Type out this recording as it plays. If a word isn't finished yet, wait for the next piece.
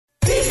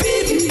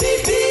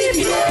beep, beep,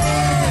 beep,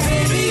 yeah.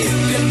 Baby, you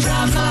can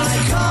drive my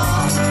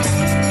car.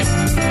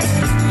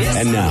 Yes,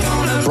 and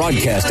now,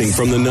 broadcasting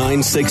from the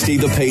 960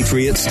 The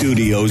Patriot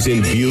Studios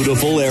in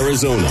beautiful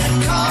Arizona,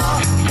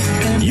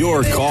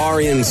 your Car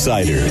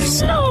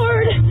Insiders.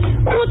 Lord,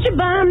 won't you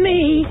buy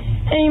me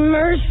a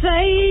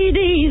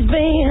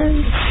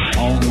Mercedes-Benz?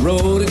 On the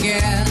road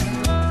again.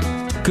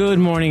 Good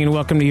morning and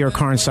welcome to your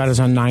Car Insiders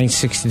on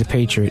 960 The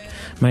Patriot.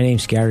 My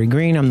name's Gary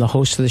Green. I'm the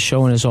host of the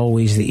show, and as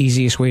always, the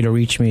easiest way to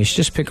reach me is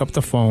just pick up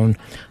the phone.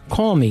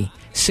 Call me,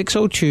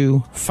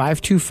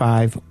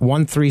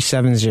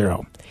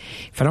 602-525-1370.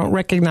 If I don't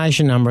recognize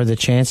your number, the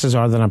chances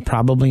are that I'm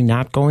probably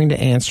not going to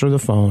answer the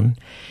phone,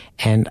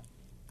 and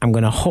I'm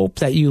going to hope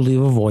that you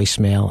leave a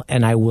voicemail,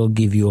 and I will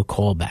give you a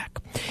call back.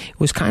 It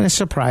was kind of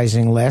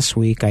surprising. Last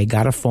week, I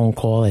got a phone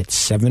call at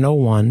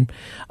 7:01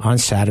 on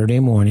Saturday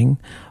morning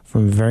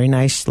from a very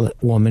nice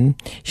woman.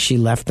 She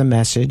left a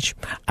message.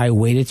 I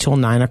waited till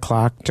 9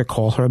 o'clock to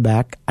call her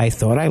back. I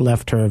thought I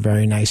left her a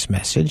very nice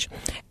message,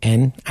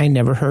 and I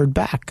never heard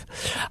back.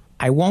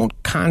 I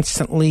won't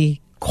constantly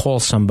call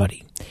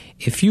somebody.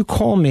 If you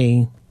call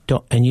me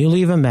and you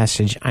leave a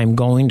message, I'm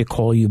going to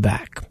call you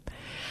back.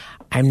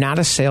 I'm not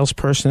a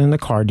salesperson in the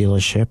car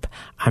dealership.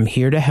 I'm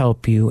here to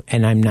help you,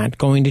 and I'm not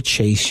going to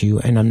chase you,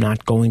 and I'm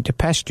not going to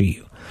pester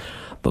you.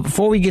 But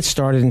before we get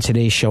started in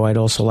today's show, I'd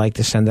also like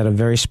to send out a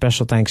very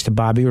special thanks to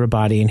Bobby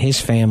Rabati and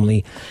his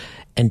family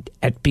and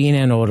at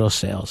B&N Auto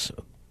Sales.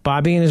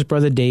 Bobby and his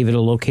brother David are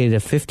located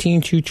at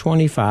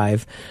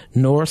 15225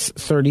 North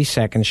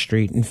 32nd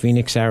Street in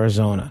Phoenix,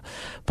 Arizona.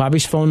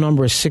 Bobby's phone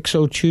number is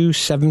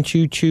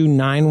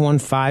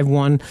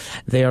 602-722-9151.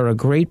 They are a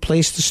great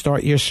place to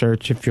start your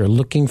search if you're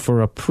looking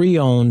for a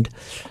pre-owned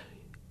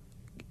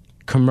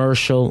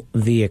commercial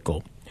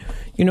vehicle.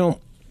 You know,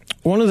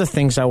 one of the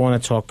things I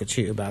want to talk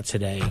to you about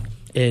today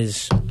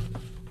is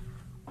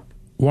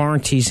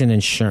warranties and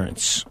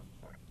insurance.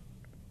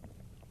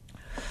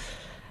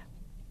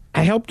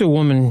 I helped a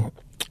woman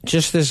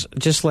just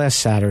last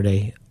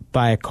Saturday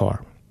buy a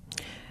car,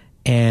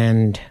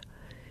 and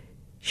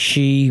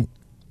she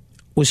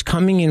was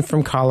coming in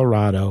from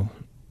Colorado,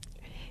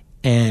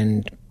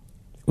 and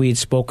we had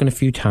spoken a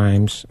few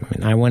times.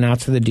 And I went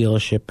out to the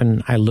dealership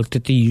and I looked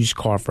at the used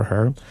car for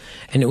her,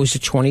 and it was a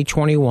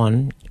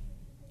 2021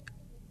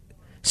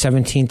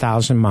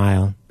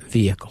 17,000-mile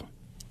vehicle.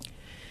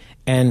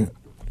 And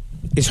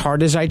as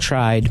hard as I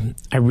tried,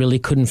 I really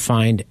couldn't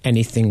find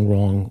anything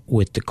wrong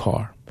with the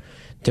car.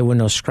 There were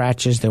no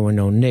scratches, there were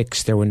no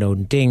nicks, there were no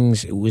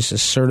dings. It was a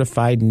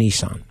certified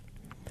Nissan.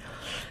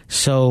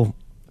 So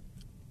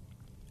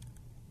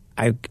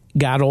I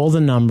got all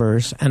the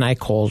numbers and I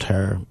called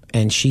her,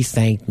 and she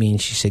thanked me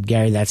and she said,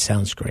 "Gary, that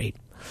sounds great."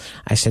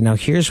 I said, "Now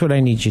here's what I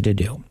need you to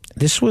do."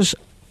 This was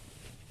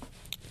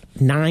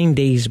 9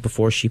 days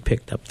before she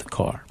picked up the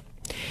car.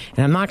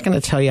 And I'm not going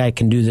to tell you I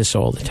can do this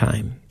all the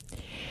time.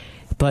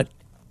 But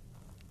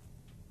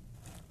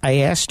I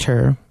asked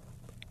her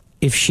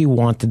if she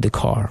wanted the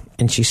car,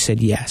 and she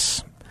said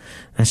yes.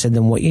 I said,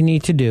 then what you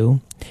need to do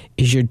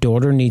is your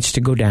daughter needs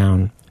to go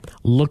down,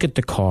 look at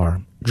the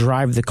car,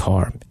 drive the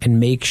car, and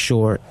make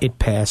sure it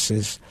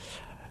passes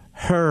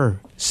her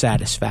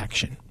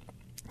satisfaction.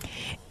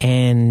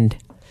 And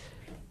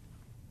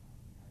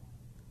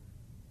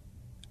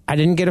I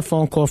didn't get a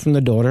phone call from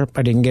the daughter.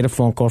 I didn't get a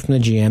phone call from the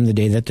GM the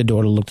day that the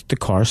daughter looked at the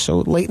car.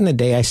 So late in the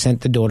day, I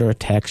sent the daughter a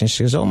text, and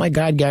she goes, "Oh, my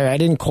God, Gary, I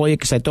didn't call you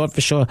because I thought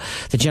for sure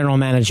the general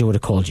manager would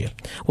have called you."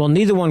 Well,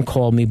 neither one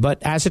called me,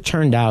 but as it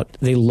turned out,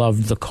 they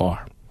loved the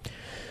car.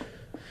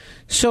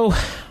 So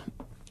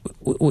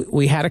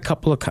we had a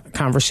couple of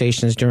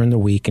conversations during the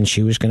week, and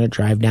she was going to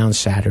drive down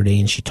Saturday,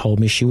 and she told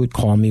me she would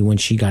call me when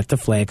she got to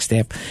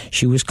Flagstaff.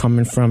 She was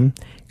coming from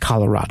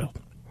Colorado,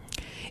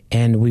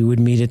 and we would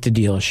meet at the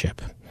dealership.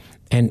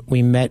 And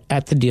we met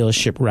at the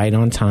dealership right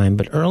on time.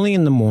 But early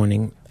in the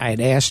morning, I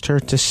had asked her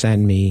to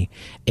send me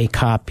a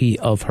copy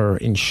of her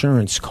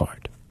insurance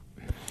card.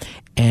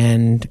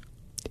 And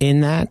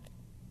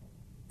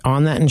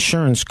on that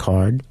insurance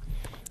card,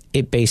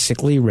 it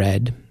basically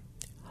read,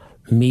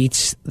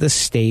 meets the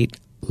state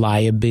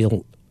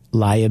liability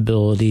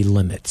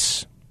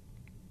limits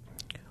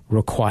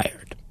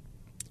required.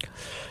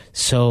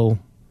 So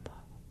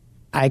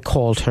I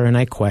called her and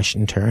I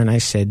questioned her and I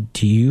said,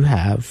 "Do you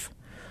have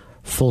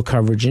full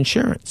coverage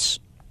insurance?"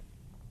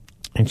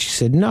 And she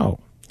said, "No."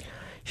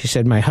 She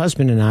said, "My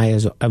husband and I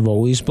have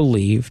always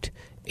believed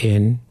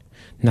in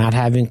not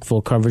having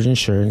full coverage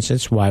insurance.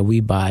 It's why we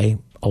buy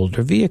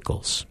older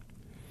vehicles."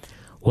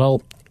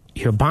 Well,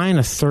 you're buying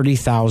a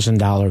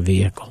 $30,000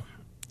 vehicle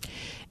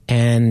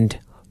and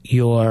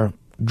you're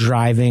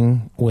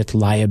driving with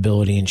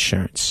liability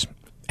insurance.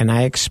 And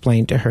I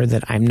explained to her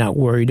that I'm not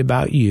worried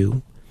about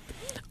you.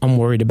 I'm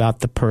worried about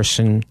the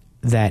person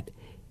that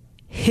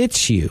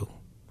hits you,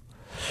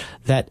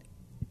 that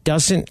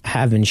doesn't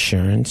have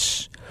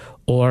insurance,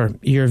 or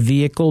your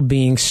vehicle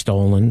being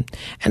stolen.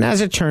 And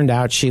as it turned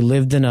out, she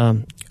lived in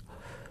a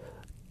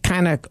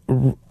kind of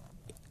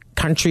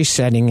country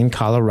setting in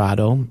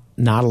Colorado.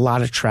 Not a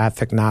lot of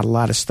traffic, not a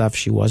lot of stuff.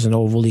 She wasn't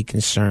overly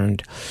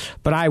concerned,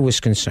 but I was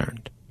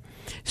concerned.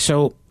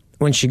 So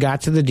when she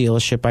got to the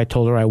dealership, I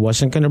told her I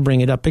wasn't going to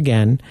bring it up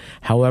again.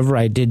 However,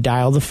 I did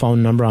dial the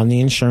phone number on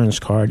the insurance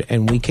card,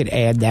 and we could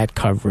add that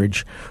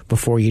coverage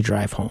before you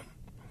drive home.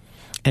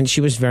 And she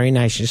was very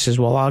nice. She says,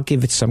 well, I'll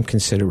give it some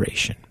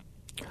consideration.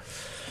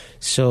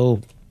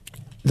 So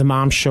the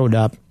mom showed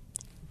up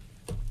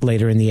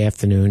later in the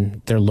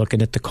afternoon. They're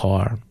looking at the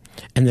car,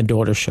 and the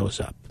daughter shows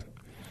up.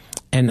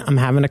 And I'm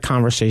having a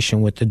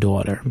conversation with the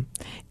daughter,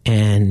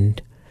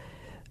 and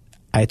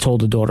I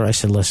told the daughter, I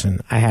said,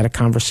 listen, I had a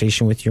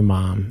conversation with your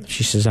mom.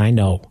 She says, I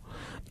know.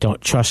 Don't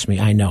trust me.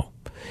 I know.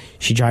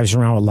 She drives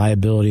around with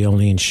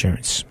liability-only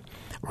insurance.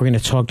 We're going to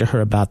talk to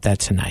her about that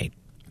tonight.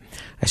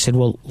 I said,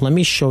 well, let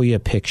me show you a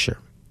picture.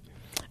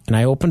 And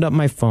I opened up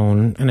my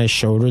phone, and I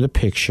showed her the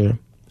picture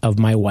of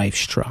my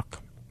wife's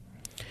truck.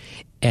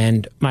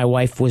 And my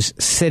wife was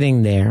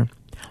sitting there,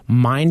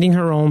 minding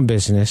her own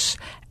business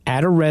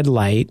at a red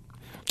light,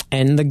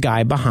 and the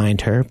guy behind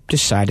her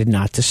decided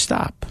not to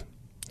stop.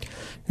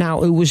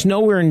 Now, it was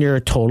nowhere near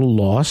a total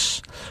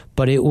loss,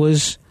 but it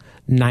was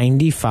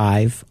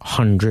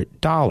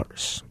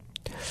 $9,500.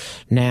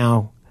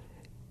 Now,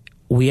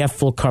 we have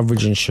full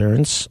coverage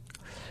insurance,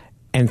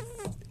 and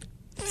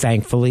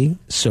thankfully,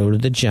 so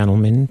did the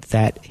gentleman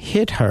that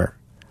hit her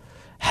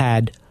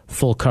had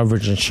full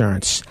coverage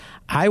insurance.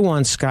 I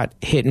once got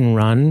hit and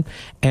run,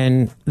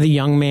 and the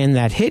young man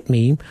that hit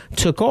me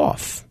took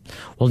off.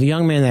 Well, the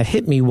young man that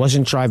hit me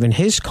wasn't driving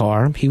his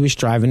car. He was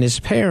driving his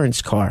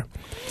parents' car.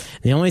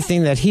 The only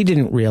thing that he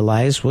didn't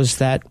realize was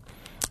that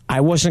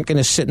I wasn't going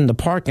to sit in the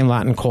parking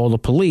lot and call the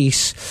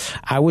police.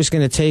 I was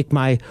going to take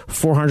my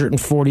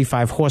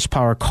 445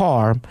 horsepower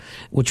car,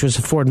 which was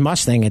a Ford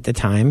Mustang at the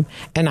time,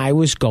 and I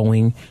was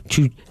going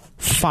to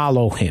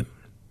follow him.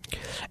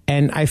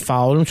 And I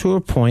followed him to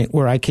a point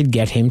where I could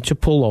get him to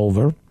pull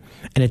over.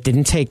 And it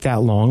didn't take that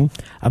long,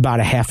 about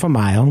a half a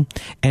mile,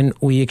 and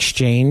we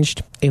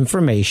exchanged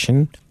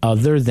information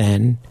other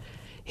than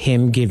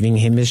him giving me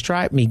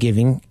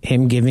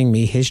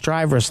his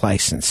driver's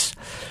license.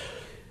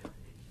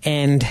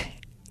 And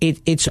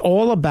it's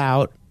all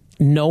about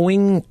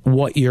knowing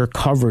what you're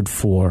covered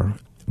for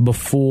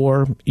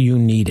before you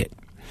need it.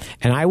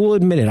 And I will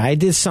admit it, I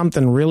did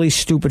something really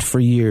stupid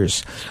for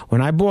years.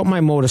 When I bought my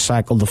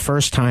motorcycle the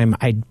first time,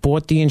 I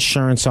bought the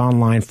insurance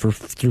online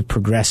through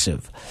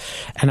Progressive.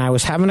 And I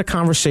was having a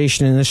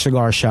conversation in the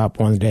cigar shop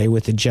one day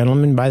with a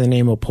gentleman by the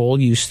name of Paul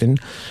Houston,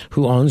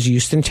 who owns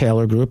Houston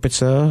Taylor Group.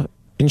 It's a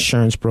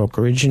insurance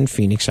brokerage in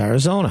Phoenix,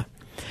 Arizona.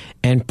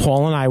 And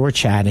Paul and I were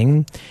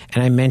chatting,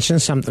 and I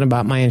mentioned something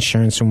about my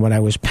insurance and what I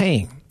was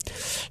paying.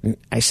 And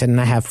I said, and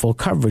I have full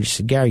coverage. He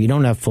said, Gary, you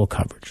don't have full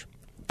coverage.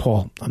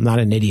 Paul, I'm not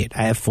an idiot.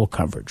 I have full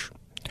coverage.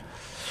 I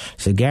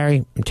said,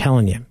 Gary, I'm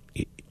telling you,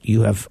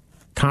 you have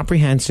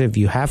comprehensive,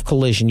 you have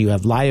collision, you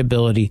have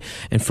liability,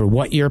 and for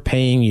what you're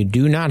paying, you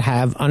do not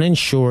have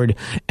uninsured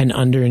and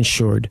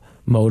underinsured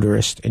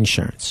motorist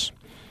insurance.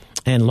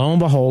 And lo and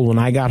behold, when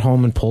I got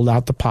home and pulled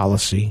out the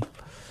policy,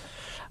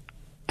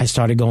 I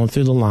started going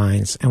through the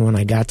lines, and when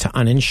I got to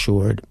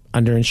uninsured,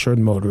 underinsured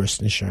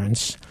motorist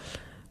insurance,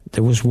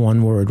 there was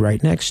one word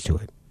right next to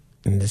it,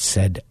 and it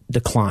said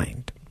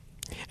declined.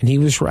 And he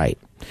was right.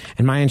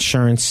 And my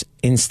insurance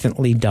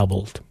instantly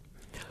doubled.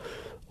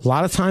 A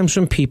lot of times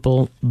when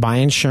people buy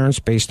insurance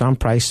based on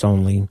price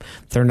only,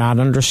 they're not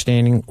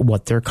understanding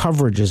what their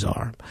coverages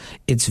are.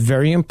 It's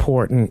very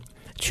important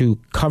to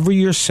cover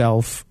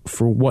yourself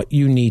for what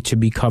you need to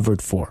be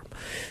covered for.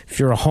 If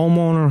you're a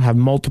homeowner, have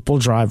multiple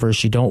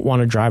drivers, you don't want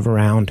to drive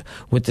around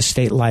with the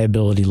state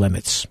liability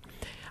limits.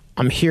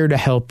 I'm here to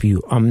help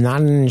you. I'm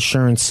not an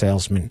insurance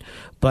salesman,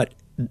 but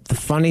the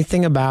funny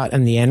thing about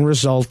and the end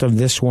result of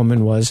this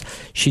woman was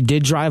she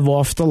did drive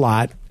off the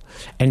lot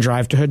and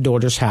drive to her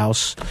daughter's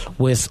house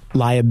with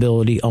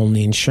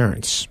liability-only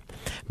insurance.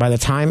 By the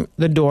time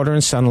the daughter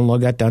and son-in-law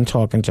got done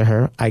talking to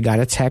her, I got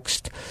a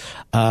text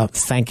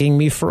thanking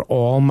me for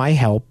all my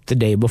help the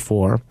day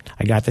before.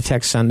 I got the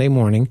text Sunday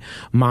morning.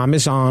 Mom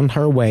is on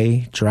her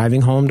way, driving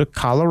home to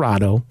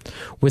Colorado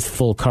with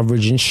full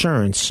coverage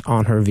insurance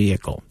on her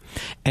vehicle.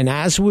 And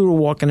as we were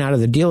walking out of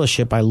the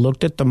dealership, I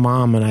looked at the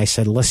mom and I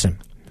said, listen,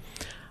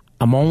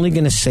 I'm only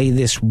going to say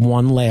this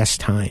one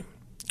last time.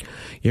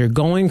 You're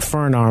going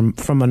from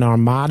an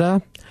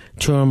Armada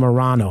to a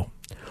Murano.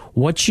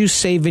 What you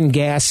save in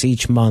gas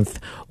each month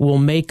will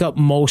make up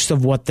most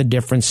of what the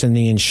difference in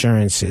the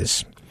insurance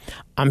is.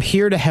 I'm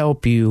here to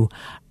help you.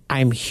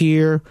 I'm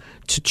here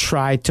to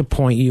try to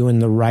point you in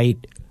the right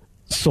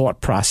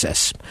thought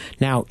process.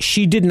 Now,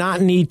 she did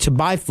not need to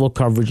buy full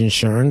coverage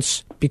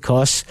insurance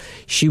because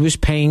she was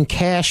paying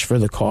cash for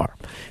the car.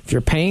 If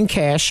you're paying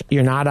cash,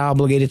 you're not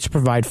obligated to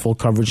provide full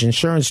coverage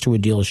insurance to a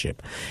dealership.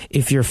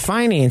 If you're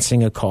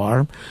financing a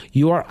car,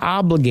 you are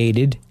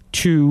obligated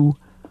to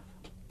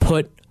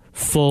put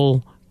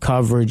full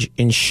coverage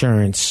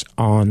insurance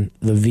on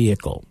the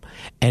vehicle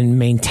and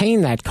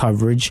maintain that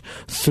coverage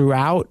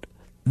throughout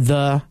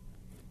the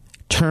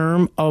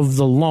term of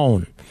the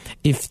loan.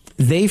 If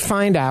they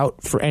find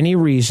out for any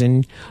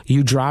reason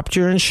you dropped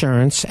your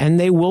insurance, and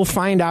they will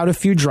find out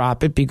if you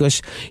drop it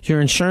because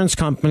your insurance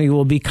company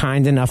will be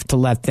kind enough to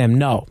let them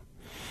know.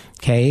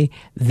 okay,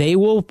 they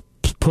will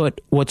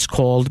put what's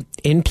called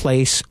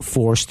in-place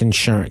forced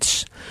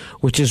insurance,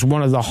 which is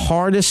one of the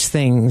hardest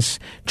things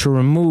to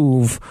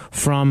remove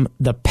from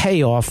the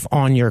payoff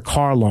on your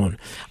car loan.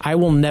 I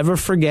will never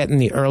forget in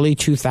the early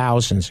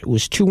 2000s, it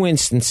was 2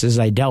 instances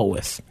I dealt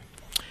with.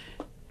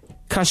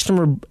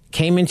 Customer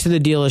came into the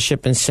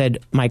dealership and said,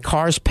 my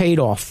car's paid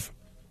off.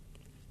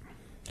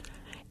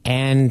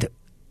 And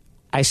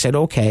I said,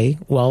 okay,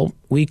 well,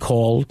 we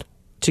called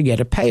to get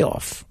a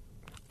payoff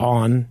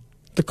on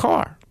the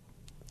car.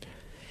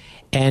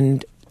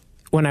 And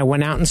when I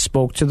went out and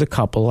spoke to the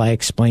couple, I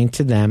explained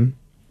to them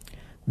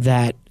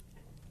that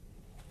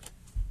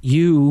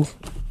you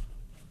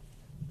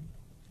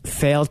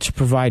failed to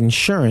provide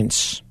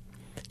insurance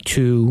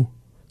to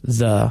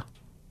the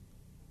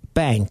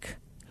bank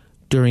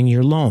during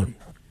your loan.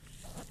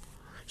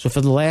 So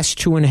for the last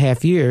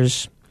 2.5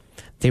 years,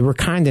 they were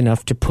kind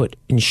enough to put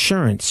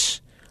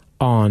insurance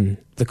on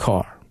the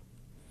car.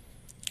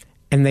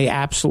 And they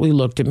absolutely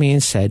looked at me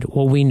and said,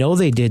 well, we know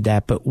they did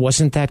that, but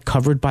wasn't that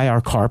covered by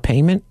our car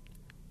payment?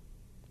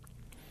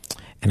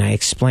 And I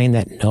explained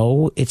that,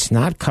 no, it's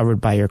not covered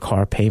by your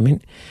car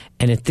payment.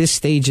 And at this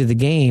stage of the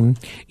game,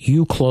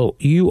 you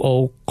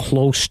owe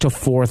close to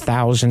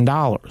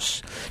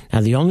 $4,000. Now,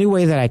 the only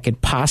way that I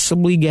could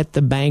possibly get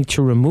the bank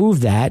to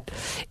remove that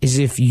is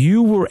if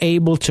you were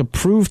able to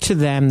prove to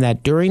them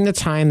that during the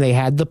time they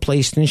had the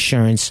placed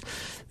insurance,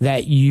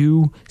 that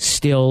you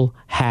still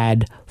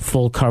had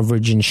full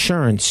coverage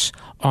insurance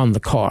on the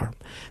car.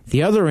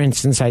 The other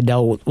instance I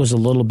dealt with was a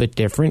little bit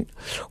different,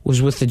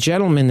 was with the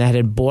gentleman that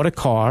had bought a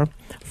car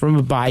from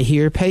a buy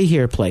here, pay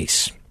here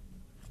place.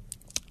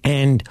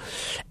 And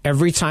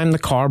every time the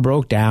car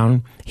broke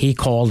down, he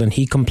called and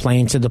he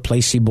complained to the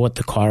place he bought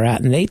the car at.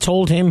 And they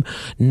told him,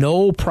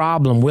 no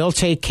problem, we'll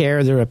take care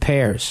of the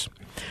repairs.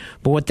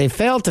 But what they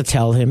failed to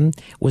tell him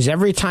was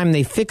every time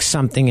they fixed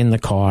something in the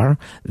car,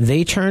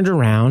 they turned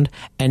around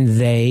and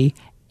they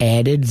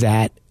added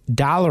that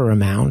dollar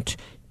amount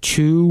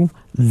to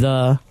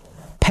the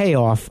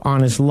payoff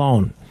on his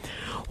loan.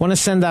 I want to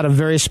send out a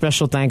very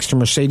special thanks to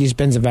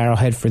Mercedes-Benz of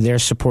Arrowhead for their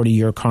support of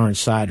Your Car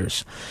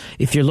Insiders.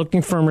 If you're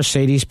looking for a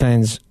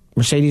Mercedes-Benz,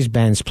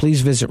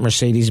 please visit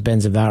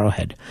Mercedes-Benz of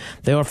Arrowhead.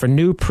 They offer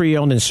new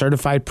pre-owned and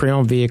certified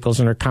pre-owned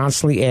vehicles and are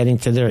constantly adding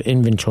to their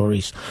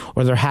inventories,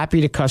 or they're happy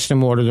to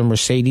custom order the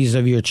Mercedes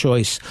of your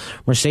choice.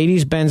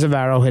 Mercedes-Benz of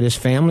Arrowhead is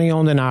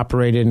family-owned and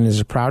operated and is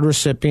a proud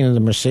recipient of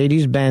the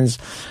Mercedes-Benz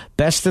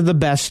Best of the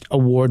Best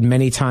award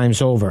many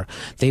times over.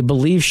 They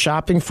believe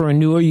shopping for a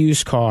new or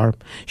used car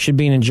should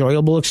be an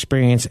enjoyable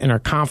experience and are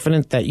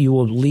confident that you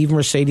will leave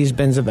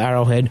Mercedes-Benz of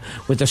Arrowhead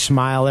with a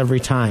smile every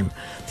time.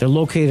 They're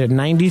located at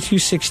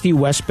 9260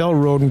 West Bell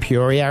Road in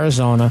Peoria,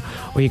 Arizona,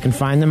 or you can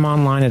find them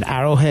online at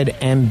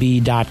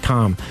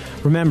arrowheadmb.com.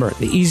 Remember,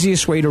 the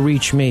easiest way to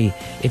reach me,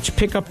 it's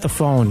pick up the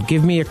phone,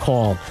 give me a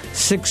call,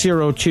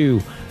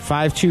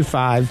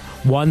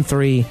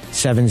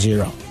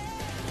 602-525-1370.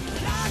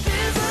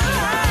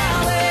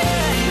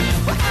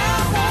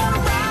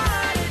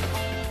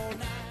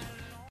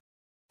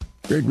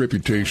 Great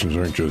reputations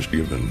aren't just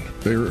given.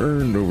 They are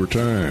earned over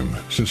time.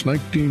 Since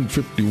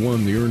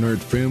 1951, the Earnhardt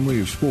family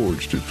has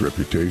forged its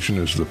reputation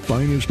as the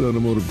finest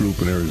automotive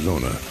group in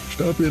Arizona.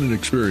 Stop in and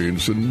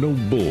experience a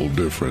no-bull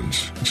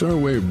difference. It's our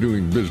way of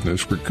doing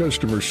business where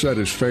customer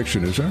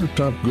satisfaction is our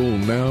top goal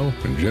now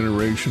and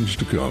generations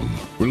to come.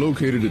 We're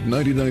located at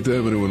 99th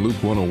Avenue and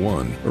Loop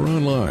 101 or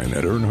online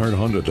at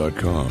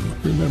EarnhardtHonda.com.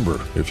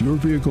 Remember, if your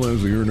vehicle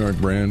has the Earnhardt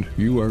brand,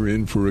 you are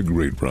in for a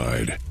great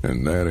ride.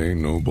 And that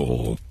ain't no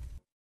bull.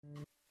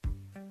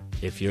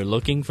 If you're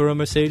looking for a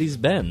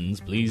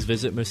Mercedes-Benz, please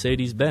visit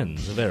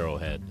Mercedes-Benz of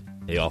Arrowhead.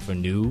 They offer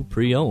new,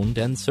 pre-owned,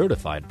 and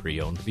certified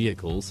pre-owned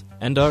vehicles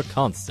and are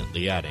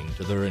constantly adding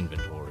to their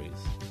inventories.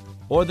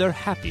 Or they're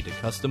happy to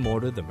custom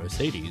order the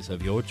Mercedes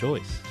of your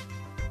choice.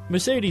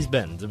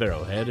 Mercedes-Benz of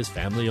Arrowhead is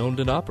family-owned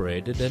and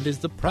operated and is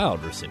the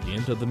proud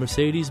recipient of the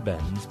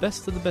Mercedes-Benz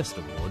Best of the Best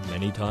award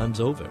many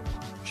times over.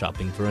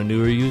 Shopping for a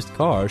new or used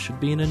car should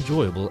be an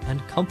enjoyable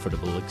and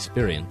comfortable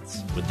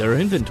experience. With their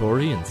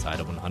inventory inside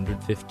a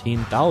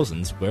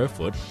 115,000 square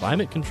foot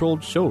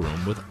climate-controlled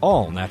showroom with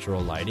all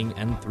natural lighting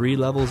and 3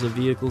 levels of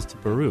vehicles to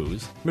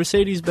peruse,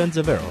 Mercedes-Benz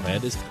of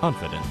Arrowhead is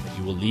confident that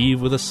you will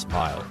leave with a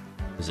smile.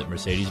 Visit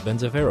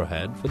Mercedes-Benz of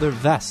Arrowhead for their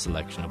vast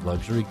selection of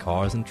luxury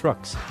cars and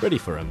trucks ready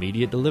for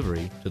immediate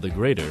delivery to the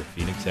greater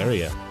Phoenix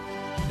area.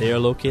 They are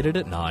located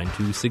at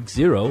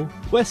 9260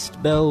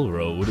 West Bell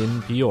Road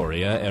in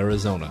Peoria,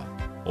 Arizona.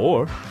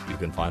 Or you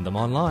can find them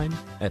online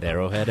at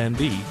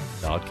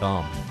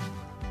arrowheadmb.com.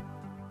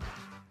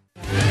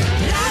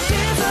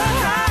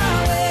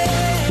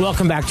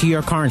 Welcome back to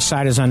Your Car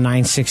Insiders on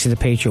 960 The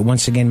Patriot.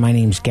 Once again, my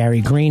name's Gary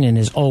Green, and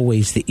as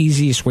always, the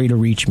easiest way to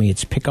reach me,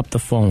 it's pick up the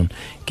phone.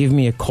 Give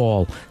me a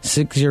call,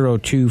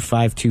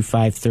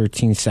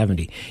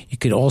 602-525-1370. You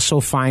could also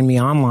find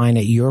me online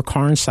at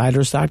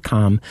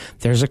yourcarinsiders.com.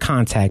 There's a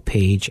contact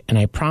page, and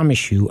I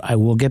promise you, I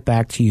will get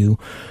back to you.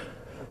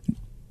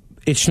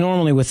 It's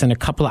normally within a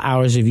couple of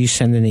hours of you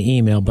sending the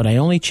email, but I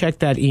only check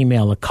that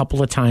email a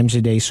couple of times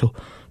a day, so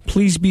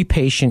please be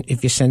patient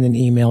if you send an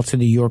email to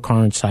the Your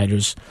Car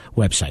Insiders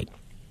website.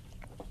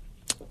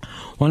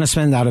 I want to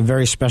send out a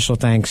very special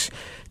thanks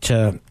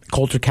to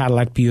Coulter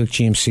Cadillac Buick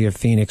GMC of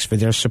Phoenix for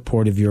their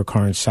support of Your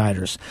Car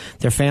Insiders.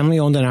 They're family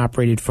owned and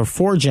operated for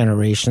 4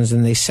 generations,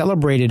 and they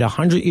celebrated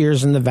 100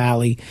 years in the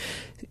Valley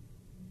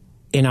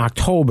in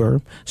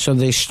October, so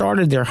they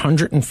started their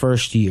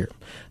 101st year.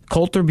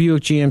 Coulter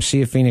Buick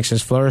GMC of Phoenix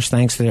has flourished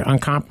thanks to their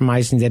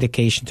uncompromising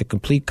dedication to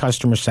complete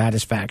customer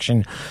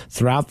satisfaction.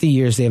 Throughout the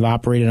years, they've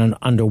operated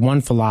under one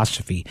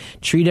philosophy: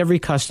 treat every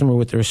customer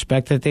with the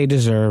respect that they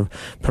deserve,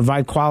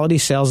 provide quality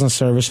sales and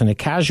service in a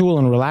casual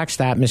and relaxed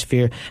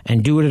atmosphere,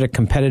 and do it at a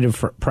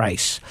competitive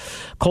price.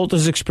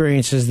 Coulter's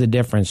experience is the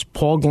difference.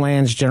 Paul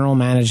Glanz, general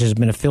manager, has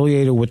been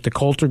affiliated with the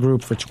Coulter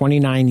Group for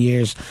 29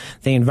 years.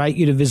 They invite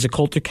you to visit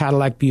Coulter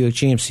Cadillac Buick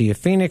GMC of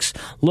Phoenix,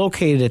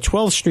 located at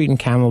 12th Street in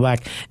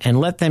Camelback, and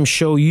let them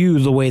show you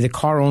the way the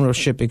car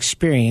ownership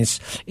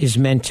experience is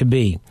meant to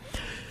be.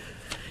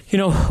 You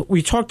know,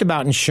 we talked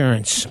about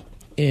insurance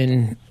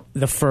in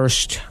the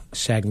first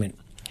segment,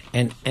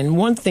 and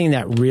one thing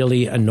that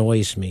really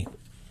annoys me,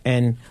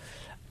 and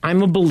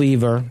I'm a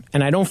believer,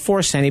 and I don't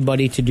force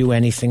anybody to do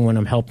anything when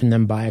I'm helping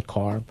them buy a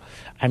car.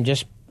 I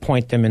just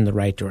point them in the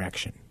right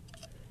direction.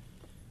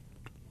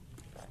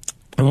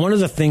 And one of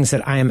the things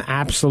that I am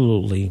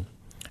absolutely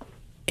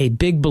a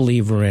big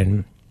believer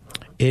in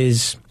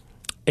is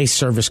a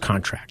service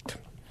contract.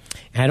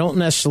 I don't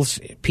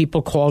necessarily,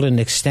 people call it an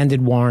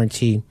extended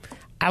warranty.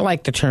 I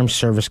like the term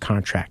service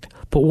contract.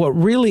 But what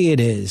really it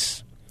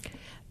is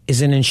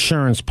an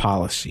insurance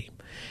policy.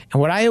 And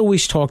what I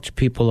always talk to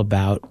people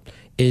about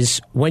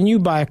is when you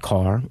buy a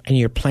car and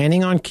you're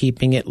planning on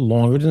keeping it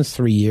longer than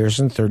 3 years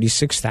and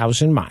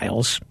 36,000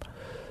 miles,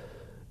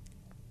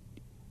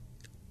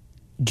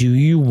 do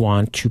you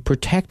want to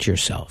protect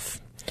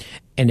yourself?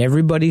 And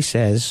everybody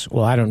says,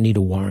 well, I don't need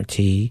a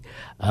warranty.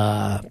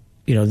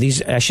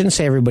 These, I shouldn't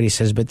say everybody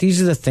says, but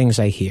these are the things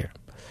I hear.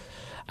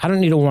 I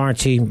don't need a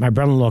warranty. My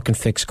brother-in-law can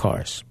fix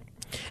cars.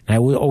 And I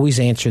will always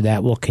answer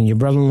that, well, can your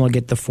brother-in-law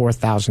get the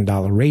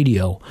 $4,000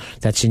 radio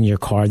that's in your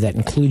car that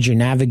includes your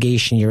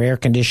navigation, your air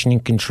conditioning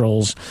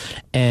controls,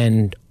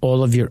 and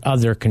all of your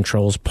other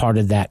controls part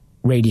of that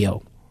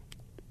radio?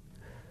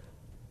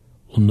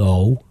 Well,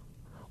 no.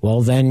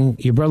 Well, then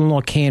your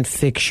brother-in-law can't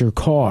fix your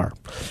car.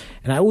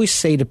 And I always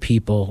say to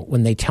people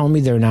when they tell me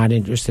they're not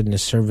interested in a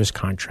service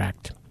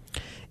contract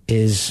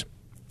is,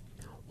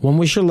 when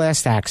was your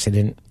last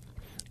accident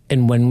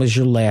and when was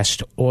your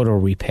last auto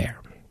repair?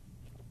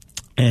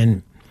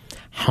 And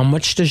how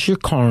much does your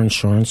car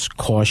insurance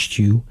cost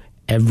you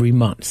every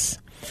month?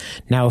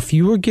 Now, if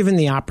you were given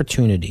the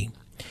opportunity,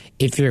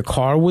 if your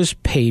car was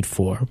paid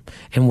for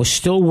and was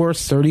still worth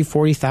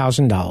 $30,000,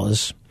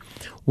 $40,000,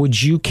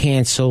 would you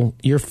cancel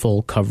your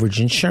full coverage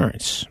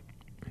insurance?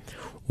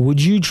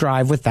 Would you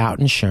drive without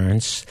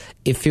insurance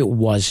if it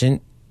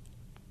wasn't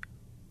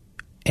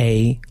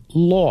a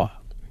law?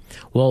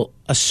 Well,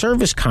 a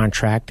service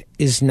contract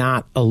is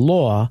not a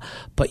law,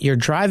 but you're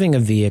driving a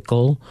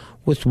vehicle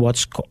with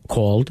what's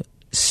called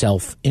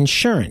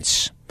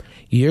self-insurance.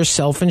 You're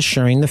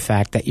self-insuring the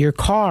fact that your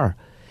car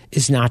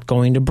is not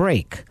going to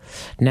break.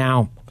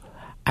 Now,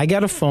 I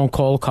got a phone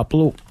call a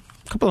couple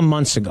of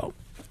months ago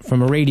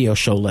from a radio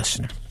show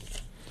listener,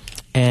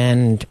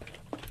 and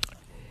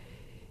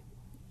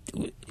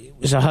it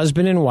was a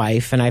husband and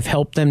wife, and I've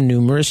helped them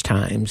numerous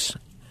times,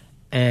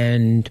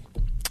 and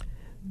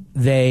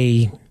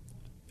they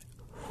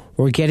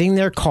were getting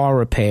their car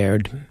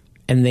repaired,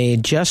 and they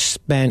had just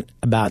spent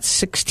about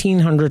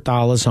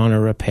 $1,600 on a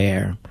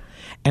repair.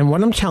 And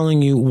what I'm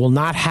telling you will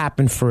not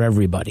happen for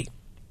everybody.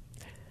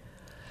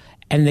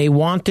 And they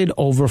wanted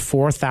over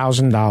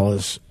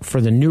 $4,000 for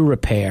the new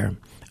repair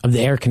of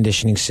the air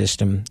conditioning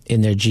system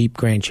in their Jeep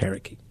Grand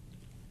Cherokee.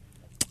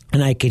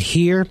 And I could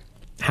hear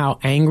how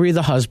angry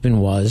the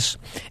husband was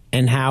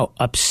and how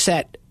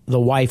upset the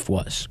wife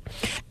was.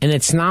 And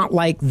it's not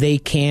like they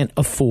can't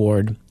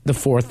afford the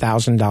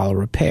 $4,000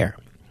 repair.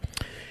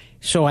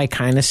 So I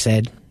kind of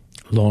said,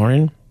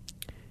 Lauren,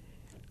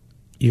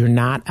 you're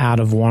not out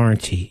of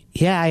warranty.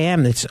 Yeah, I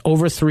am. It's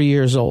over 3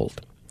 years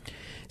old. I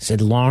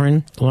said,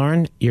 Lauren,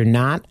 you're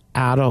not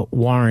out of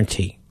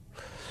warranty.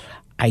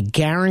 I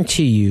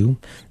guarantee you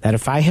that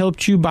if I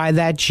helped you buy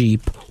that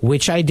Jeep,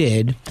 which I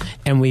did,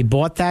 and we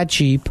bought that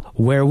Jeep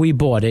where we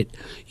bought it,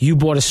 you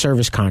bought a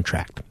service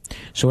contract.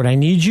 So what I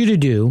need you to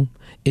do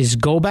is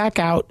go back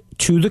out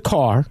to the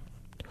car.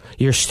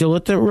 You're still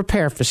at the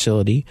repair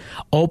facility.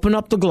 Open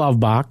up the glove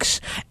box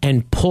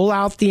and pull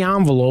out the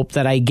envelope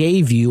that I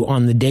gave you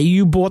on the day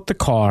you bought the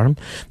car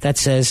that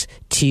says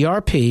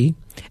TRP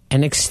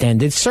and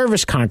extended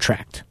service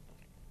contract.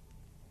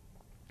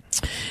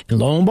 And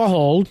lo and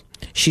behold,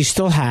 she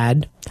still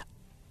had,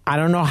 I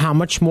don't know how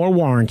much more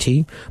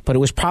warranty, but it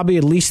was probably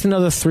at least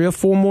another 3 or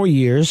 4 more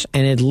years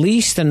and at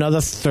least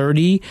another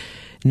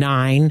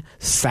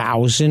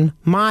 39,000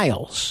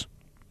 miles.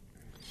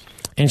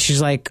 And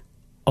she's like,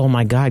 oh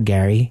my God,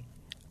 Gary,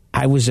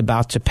 I was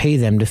about to pay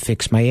them to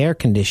fix my air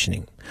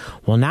conditioning.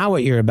 Well, now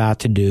what you're about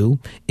to do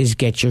is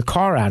get your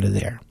car out of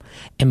there.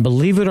 And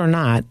believe it or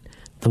not,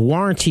 the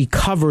warranty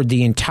covered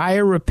the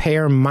entire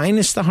repair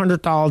minus the $100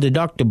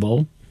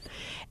 deductible,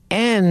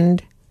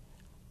 and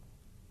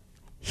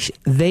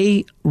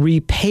they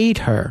repaid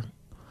her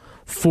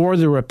for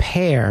the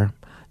repair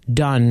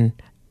done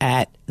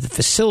at the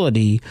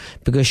facility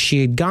because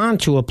she had gone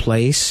to a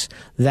place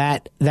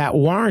that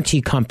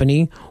warranty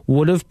company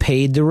would have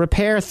paid the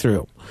repair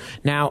through.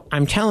 Now,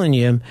 I'm telling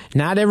you,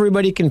 not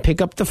everybody can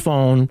pick up the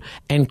phone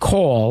and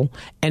call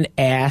and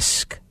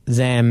ask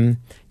them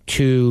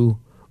to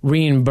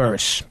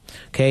reimburse.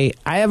 Okay,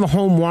 I have a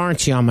home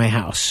warranty on my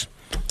house,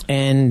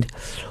 and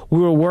we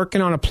were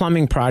working on a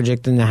plumbing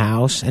project in the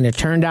house, and it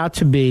turned out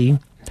to be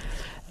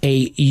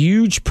a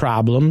huge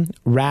problem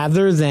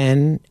rather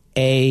than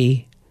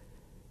a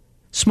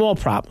small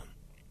problem.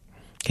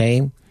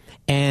 Okay,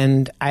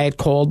 and I had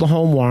called the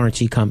home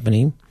warranty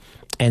company,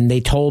 and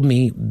they told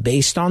me,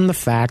 based on the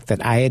fact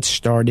that I had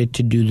started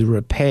to do the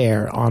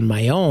repair on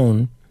my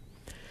own,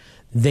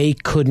 they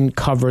couldn't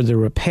cover the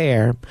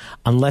repair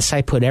unless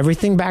I put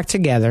everything back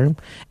together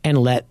and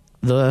let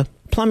the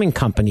plumbing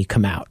company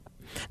come out.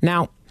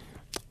 Now,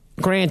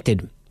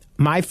 granted,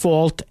 my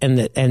fault and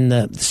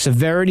the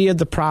severity of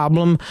the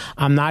problem,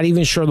 I'm not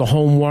even sure the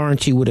home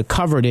warranty would have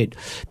covered it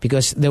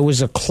because there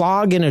was a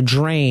clog in a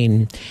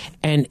drain,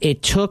 and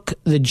it took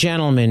the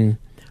gentleman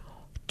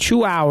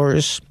 2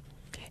 hours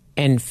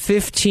and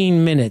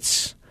 15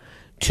 minutes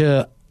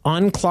to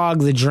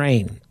unclog the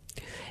drain.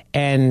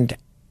 And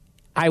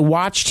I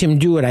watched him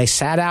do it. I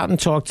sat out and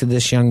talked to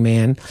this young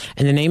man.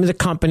 And the name of the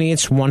company,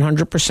 it's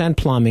 100%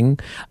 Plumbing.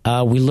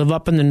 We live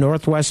up in the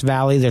Northwest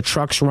Valley. Their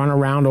trucks run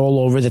around all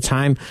over the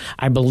time.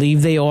 I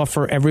believe they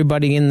offer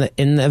everybody in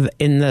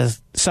the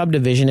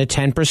subdivision a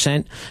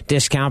 10%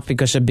 discount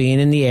because of being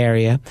in the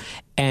area.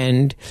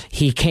 And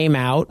he came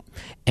out,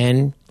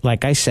 and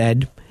like I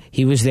said,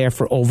 he was there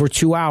for over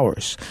 2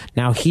 hours.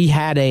 Now, he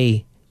had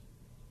a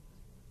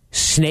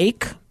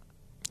snake,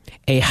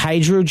 a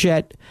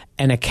hydrojet,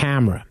 and a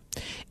camera.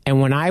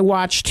 And when I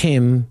watched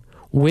him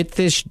with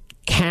this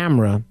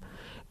camera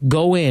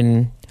go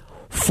in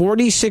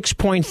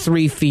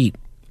 46.3 feet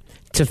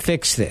to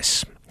fix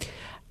this,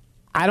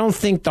 I don't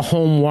think the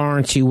home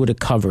warranty would have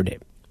covered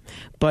it.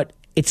 But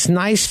it's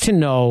nice to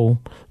know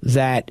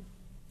that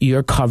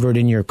you're covered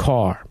in your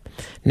car.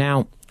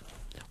 Now,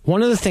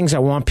 one of the things I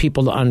want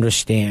people to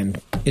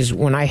understand is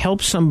when I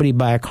help somebody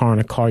buy a car in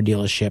a car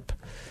dealership,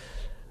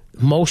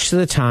 most of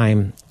the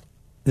time,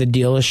 the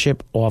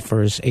dealership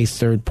offers a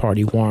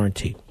third-party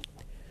warranty.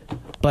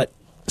 But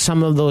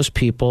some of those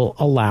people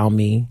allow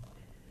me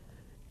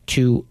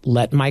to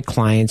let my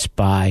clients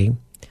buy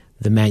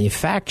the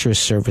manufacturer's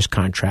service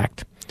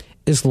contract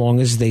as long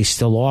as they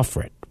still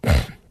offer it.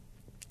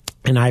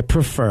 And I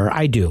preferred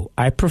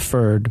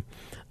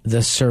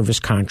the service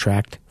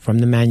contract from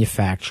the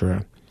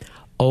manufacturer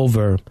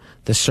over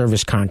the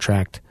service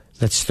contract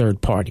that's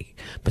third-party.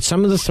 But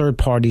some of the third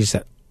parties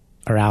that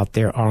are out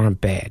there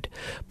aren't bad.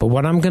 But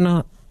what I'm going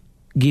to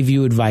give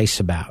you advice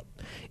about,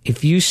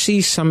 if you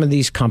see some of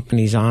these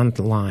companies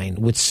online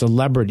with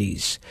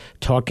celebrities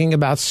talking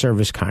about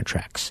service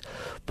contracts,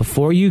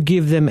 before you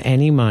give them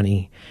any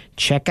money,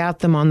 check out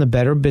them on the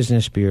Better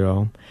Business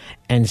Bureau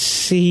and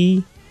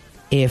see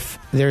if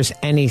there's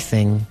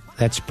anything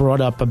that's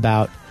brought up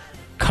about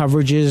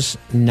coverages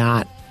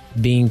not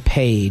being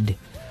paid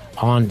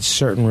on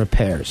certain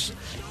repairs.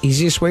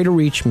 Easiest way to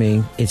reach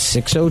me, it's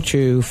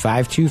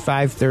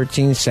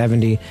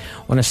 602-525-1370. I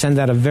want to send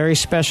out a very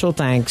special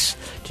thanks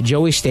to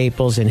Joey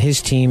Staples and his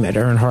team at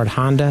Earnhardt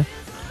Honda,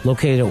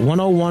 located at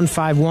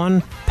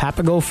 10151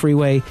 Papago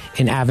Freeway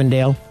in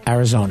Avondale,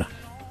 Arizona.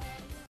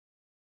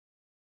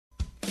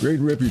 Great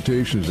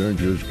reputations aren't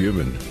just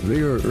given,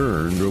 they are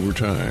earned over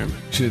time.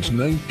 Since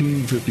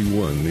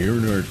 1951, the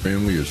Earnhardt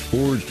family has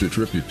forged its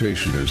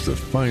reputation as the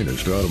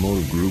finest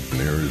automotive group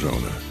in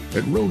Arizona.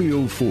 At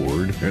Rodeo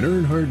Ford, an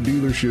Earnhardt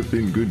dealership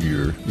in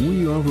Goodyear,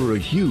 we offer a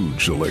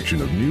huge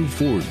selection of new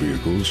Ford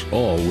vehicles,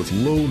 all with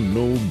low,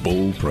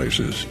 no-bull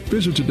prices.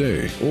 Visit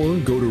today or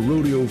go to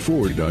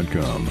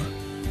rodeoford.com.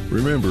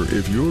 Remember,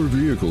 if your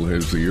vehicle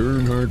has the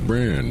Earnhardt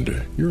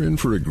brand, you're in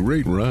for a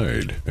great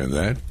ride, and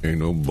that ain't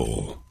no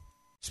bull.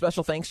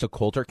 Special thanks to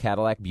Coulter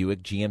Cadillac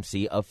Buick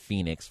GMC of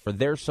Phoenix for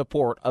their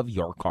support of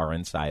Your Car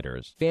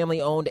Insiders. Family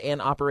owned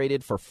and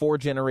operated for 4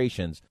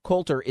 generations,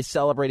 Coulter is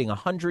celebrating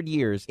 100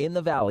 years in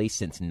the Valley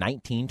since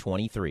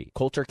 1923.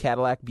 Coulter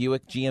Cadillac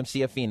Buick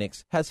GMC of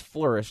Phoenix has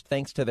flourished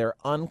thanks to their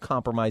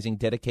uncompromising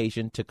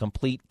dedication to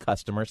complete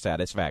customer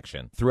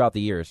satisfaction. Throughout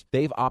the years,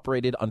 they've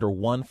operated under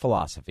one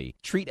philosophy: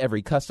 treat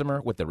every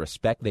customer with the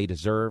respect they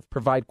deserve,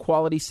 provide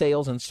quality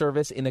sales and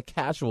service in a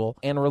casual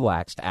and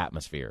relaxed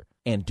atmosphere.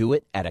 and do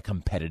it at a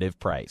competitive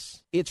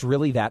price. It's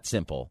really that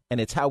simple, and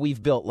it's how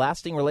we've built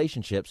lasting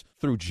relationships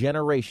through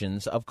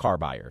generations of car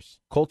buyers.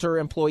 Coulter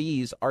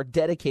employees are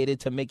dedicated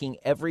to making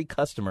every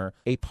customer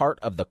a part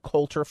of the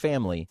Coulter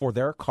family for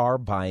their car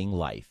buying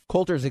life.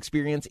 Coulter's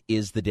experience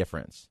is the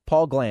difference.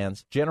 Paul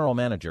Glanz, general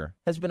manager,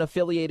 has been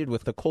affiliated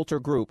with the Coulter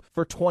Group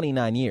for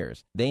 29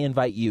 years. They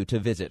invite you to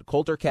visit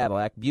Coulter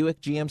Cadillac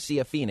Buick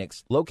GMC of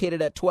Phoenix,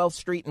 located at 12th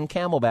Street in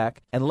Camelback,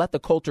 and let the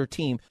Coulter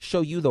team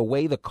show you the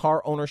way the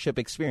car ownership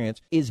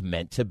experience is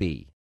meant to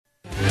be.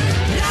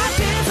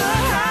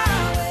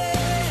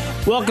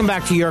 Welcome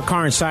back to Your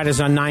Car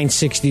Insiders on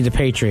 960 The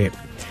Patriot.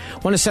 I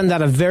want to send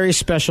out a very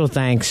special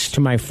thanks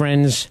to my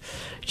friends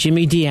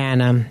Jimmy,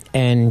 Deanna,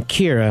 and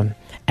Kira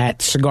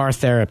at Cigar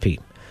Therapy.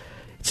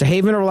 It's a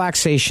haven of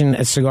relaxation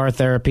at Cigar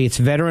Therapy. It's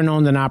a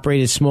veteran-owned and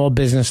operated small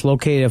business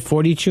located at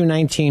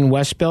 4219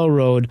 West Bell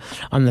Road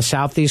on the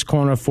southeast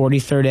corner of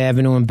 43rd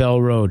Avenue and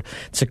Bell Road.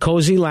 It's a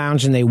cozy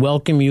lounge, and they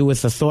welcome you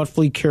with a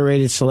thoughtfully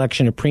curated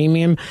selection of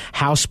premium,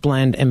 house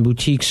blend, and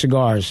boutique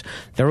cigars.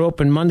 They're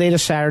open Monday to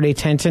Saturday,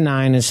 10 to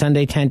 9, and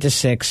Sunday, 10 to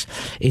 6.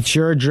 It's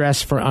your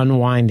address for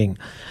unwinding.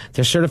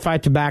 Their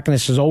certified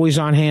tobacconist is always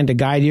on hand to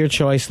guide your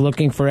choice.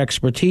 Looking for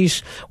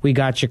expertise? We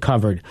got you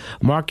covered.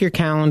 Mark your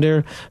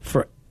calendar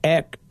for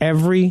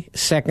every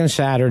second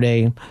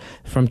Saturday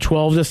from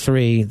 12 to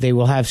 3. They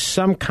will have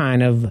some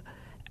kind of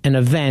an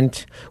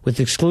event with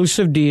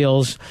exclusive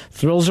deals,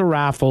 thrills or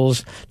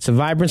raffles. It's a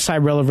vibrant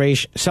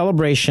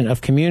celebration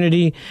of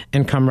community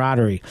and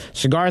camaraderie.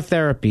 Cigar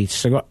Therapy,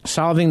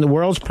 solving the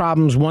world's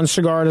problems one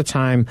cigar at a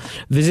time.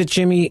 Visit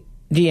Jimmy,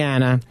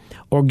 Deanna,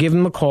 or give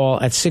them a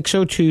call at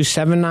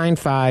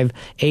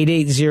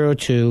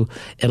 602-795-8802.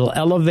 It'll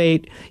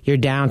elevate your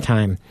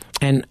downtime.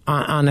 And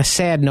on a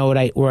sad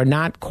note, we're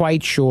not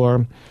quite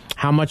sure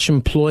how much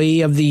Employee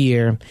of the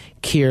Year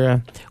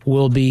Kira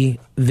will be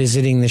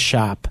visiting the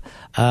shop.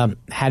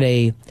 Had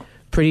a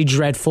pretty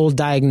dreadful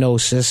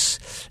diagnosis,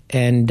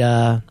 and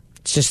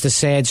it's just a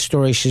sad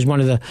story. She's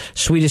one of the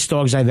sweetest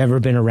dogs I've ever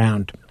been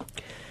around.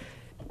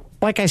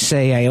 Like I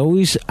say,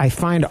 I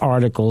find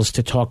articles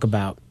to talk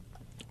about.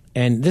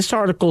 And this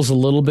article's a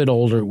little bit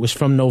older. It was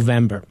from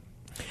November.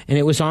 And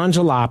it was on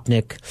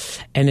Jalopnik.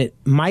 And it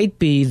might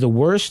be the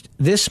worst.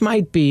 This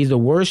might be the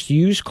worst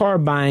used car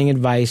buying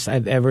advice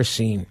I've ever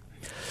seen.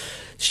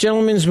 This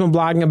gentleman's been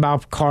blogging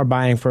about car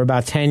buying for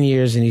about 10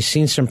 years, and he's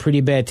seen some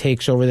pretty bad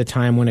takes over the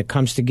time when it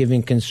comes to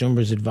giving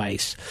consumers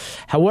advice.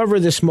 However,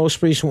 this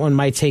most recent one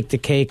might take the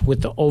cake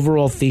with the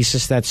overall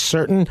thesis that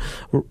certain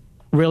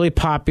really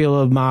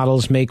popular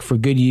models make for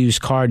good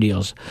used car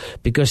deals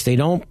because they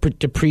don't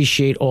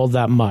depreciate all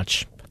that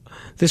much.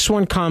 This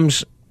one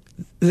comes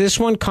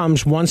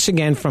once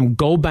again from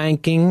Go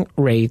Banking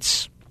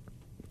Rates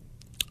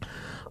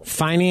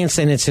Finance,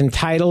 and it's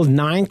entitled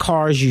 9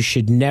 Cars You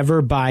Should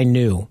Never Buy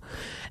New.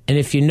 And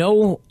if you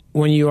know,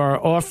 when you are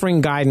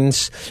offering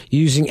guidance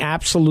using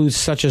absolutes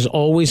such as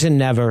always and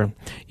never,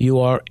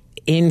 you are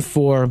in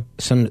for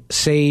some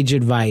sage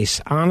advice.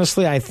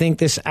 Honestly, I think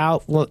this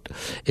outlet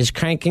is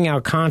cranking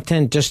out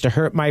content just to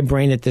hurt my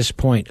brain at this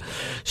point.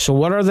 So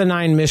what are the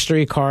 9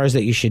 mystery cars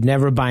that you should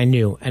never buy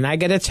new? And I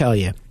got to tell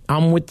you,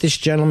 I'm with this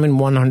gentleman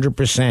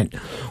 100%.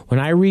 When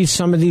I read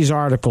some of these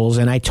articles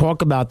and I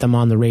talk about them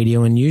on the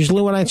radio, and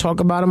usually when I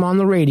talk about them on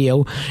the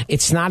radio,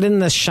 it's not in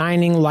the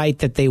shining light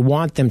that they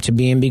want them to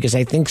be in, because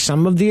I think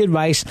some of the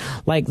advice,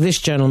 like this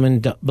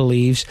gentleman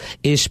believes,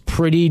 is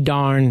pretty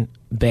darn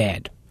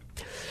bad.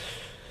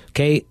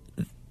 Okay,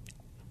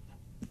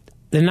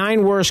 the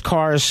 9 worst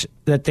cars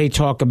that they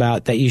talk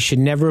about that you should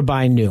never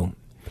buy new: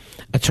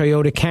 a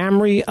Toyota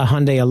Camry, a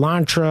Hyundai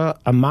Elantra,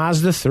 a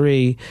Mazda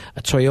 3,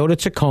 a Toyota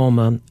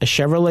Tacoma, a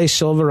Chevrolet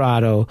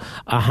Silverado,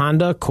 a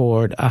Honda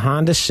Accord, a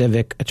Honda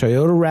Civic, a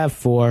Toyota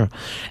RAV4,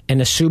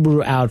 and a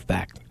Subaru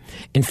Outback.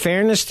 In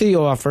fairness to the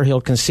offer,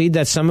 he'll concede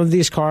that some of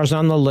these cars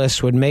on the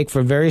list would make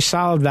for very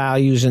solid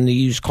values in the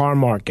used car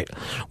market,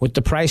 with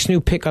the price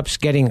new pickups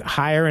getting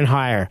higher and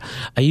higher.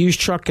 A used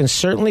truck can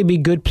certainly be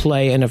good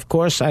play, and of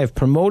course I have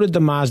promoted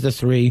the Mazda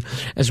 3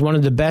 as one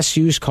of the best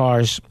used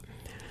cars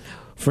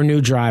for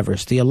new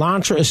drivers. The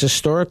Elantra is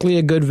historically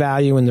a good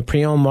value in the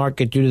pre-owned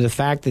market due to the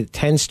fact that it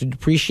tends to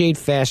depreciate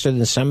faster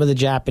than some of the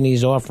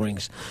Japanese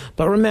offerings.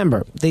 But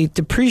remember, they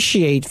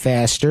depreciate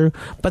faster,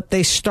 but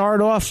they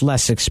start off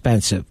less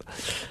expensive.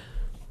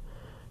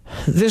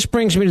 This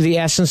brings me to the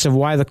essence of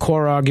why the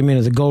core argument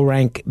of the Go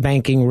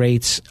Banking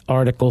Rates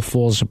article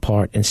falls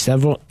apart. In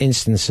several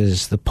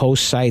instances, the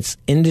Post cites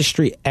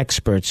industry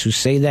experts who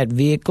say that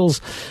vehicles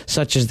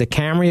such as the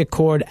Camry,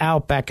 Accord,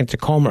 Outback, and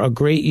Tacoma are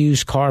great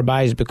used car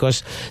buys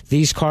because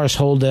these cars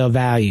hold their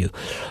value.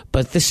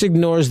 But this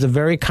ignores the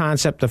very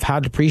concept of how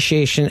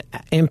depreciation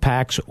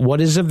impacts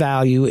what is a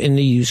value in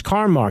the used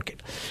car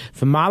market.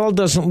 If a model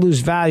doesn't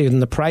lose value, then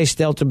the price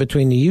delta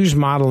between the used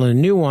model and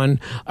a new one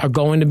are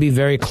going to be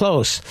very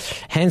close.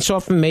 Hence,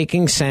 often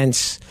making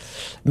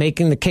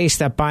the case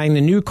that buying the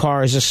new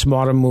car is a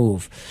smarter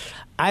move.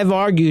 I've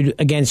argued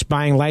against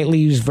buying lightly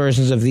used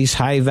versions of these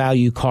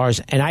high-value cars,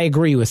 and I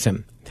agree with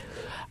him.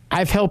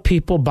 I've helped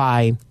people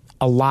buy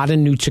a lot of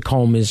new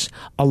Tacomas,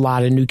 a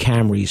lot of new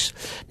Camrys.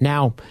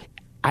 Now,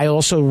 I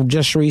also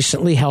just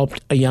recently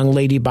helped a young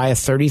lady buy a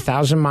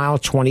 30,000-mile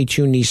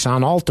 22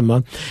 Nissan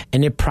Altima,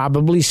 and it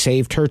probably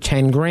saved her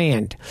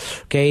 $10,000.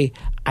 Okay,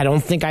 I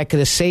don't think I could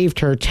have saved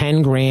her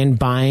 $10,000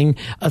 buying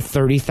a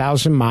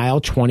 30,000-mile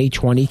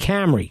 2020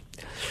 Camry.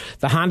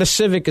 The Honda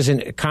Civic is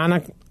an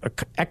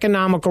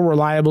economical,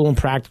 reliable, and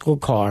practical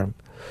car.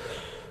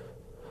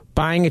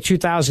 Buying a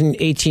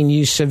 2018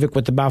 used Civic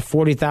with about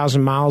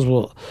 40,000 miles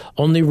will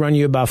only run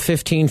you about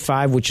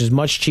 $15,500, which is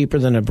much cheaper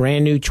than a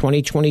brand new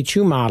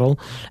 2022 model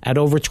at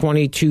over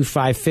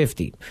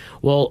 $22,550.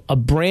 Well, a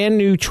brand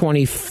new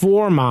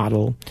 24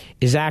 model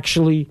is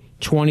actually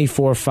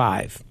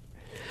 $24,500.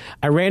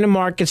 I ran a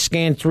market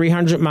scan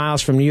 300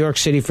 miles from New York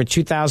City for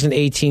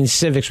 2018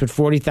 Civics with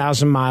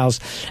 40,000 miles,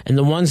 and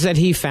the ones that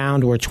he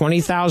found were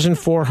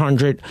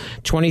 20,400,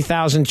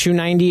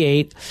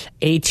 20,298,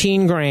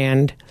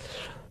 18,000,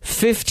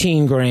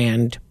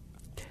 15,000,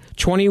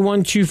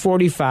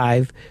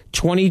 21,245,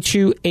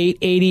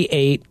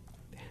 22,888,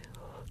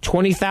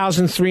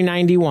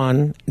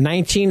 20,391,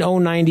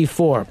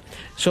 19,094.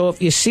 So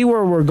if you see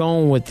where we're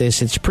going with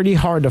this, it's pretty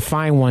hard to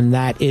find one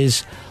that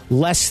is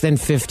less than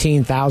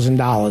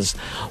 $15,000.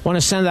 I want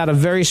to send out a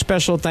very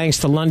special thanks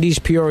to Lundy's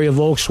Peoria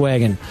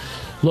Volkswagen,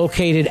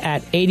 located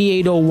at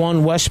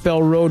 8801 West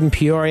Bell Road in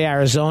Peoria,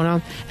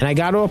 Arizona. And I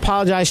got to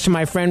apologize to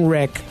my friend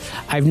Rick.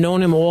 I've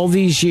known him all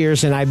these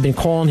years, and I've been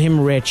calling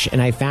him Rich,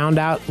 and I found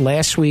out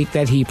last week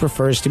that he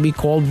prefers to be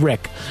called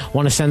Rick. I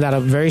want to send out a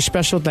very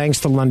special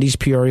thanks to Lundy's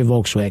Peoria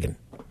Volkswagen.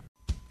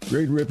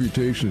 Great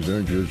reputations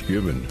aren't just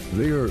given,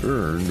 they are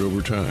earned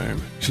over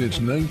time. Since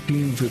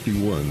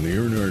 1951, the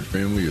Earnhardt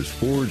family has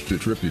forged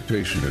its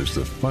reputation as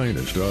the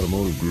finest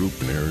automotive group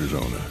in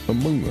Arizona.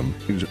 Among them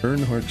is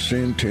Earnhardt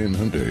Santan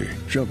Hyundai.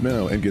 Shop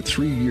now and get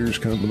 3 years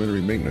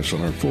complimentary maintenance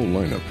on our full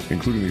lineup,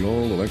 including the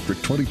all-electric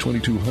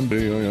 2022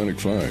 Hyundai Ioniq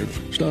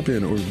 5. Stop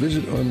in or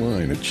visit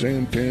online at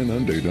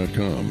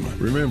santanhyundai.com.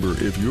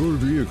 Remember, if your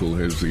vehicle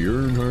has the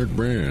Earnhardt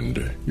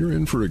brand, you're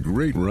in for a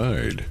great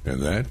ride, and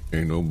that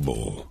ain't no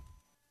bull.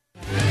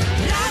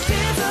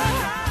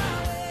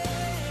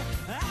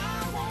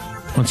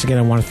 Once again,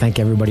 I want to thank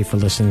everybody for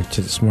listening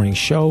to this morning's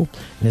show.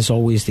 And as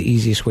always, the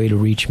easiest way to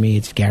reach me,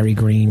 it's Gary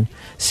Green,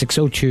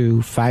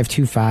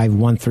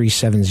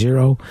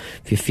 602-525-1370.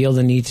 If you feel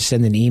the need to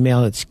send an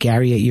email, it's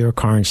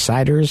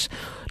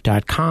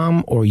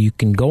Gary@YourCarInsiders.com, or you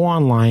can go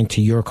online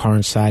to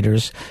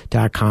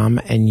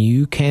YourCarInsiders.com and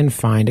you can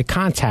find a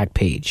contact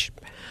page.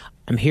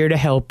 I'm here to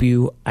help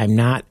you. I'm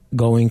not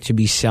going to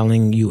be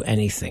selling you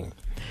anything.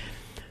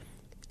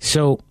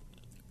 So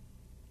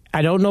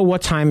I don't know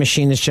what time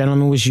machine this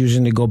gentleman was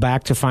using to go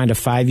back to find a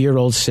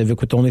 5-year-old Civic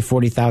with only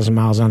 40,000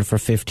 miles on it for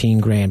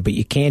 $15,000, but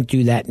you can't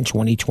do that in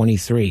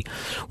 2023.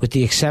 With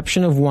the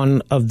exception of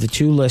one of the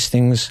two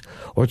listings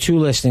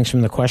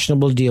from the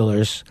questionable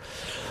dealers,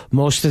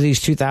 most of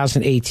these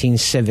 2018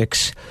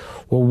 Civics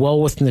were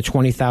well within the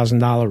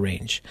 $20,000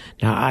 range.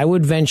 Now, I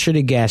would venture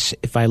to guess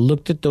if I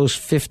looked at those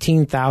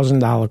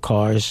 $15,000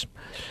 cars,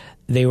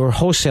 they were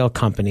wholesale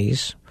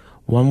companies.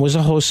 One was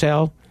a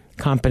wholesale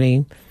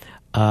company.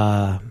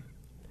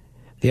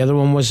 The other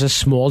one was a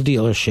small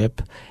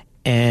dealership,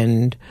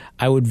 and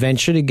I would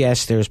venture to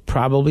guess there's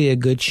probably a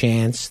good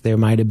chance there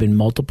might have been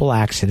multiple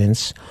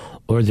accidents,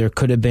 or there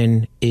could have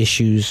been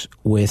issues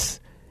with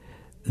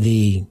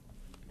the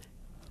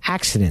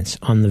accidents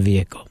on the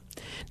vehicle.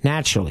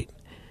 Naturally,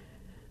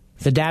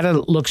 the data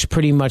looks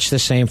pretty much the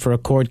same for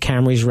Accord,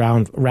 Camrys,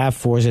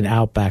 RAV4s, and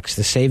Outbacks.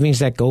 The savings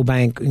that Go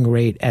Banking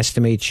Rate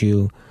estimates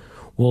you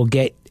will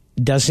get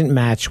doesn't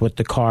match what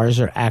the cars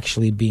are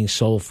actually being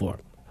sold for.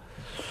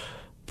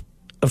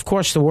 Of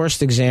course, the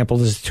worst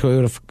example is the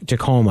Toyota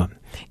Tacoma.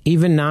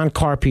 Even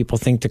non-car people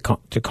think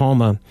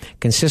Tacoma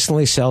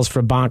consistently sells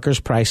for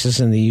bonkers prices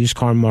in the used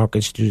car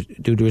markets due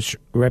to its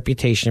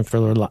reputation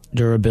for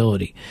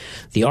durability.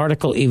 The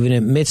article even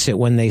admits it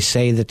when they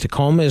say that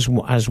Tacoma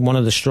has one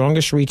of the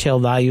strongest retail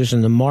values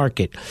in the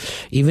market.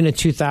 Even a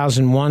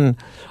 2001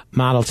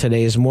 model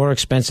today is more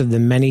expensive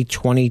than many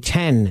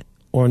 2010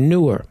 or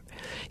newer.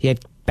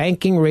 Yet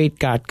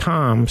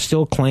BankingRate.com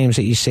still claims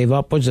that you save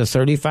upwards of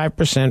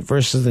 35%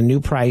 versus the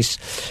new price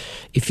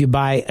if you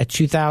buy a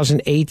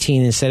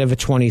 2018 instead of a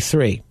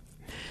 23.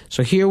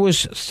 So here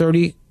was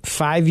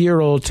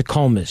 35-year-old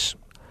Tacomas: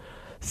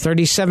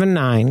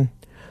 37.9,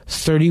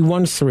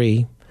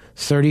 31.3,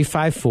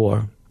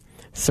 35.4,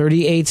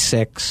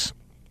 38.6,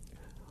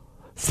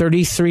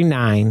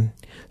 33.9,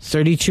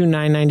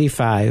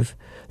 32.995,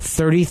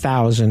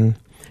 30,000,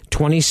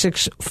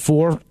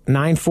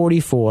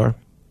 26,944,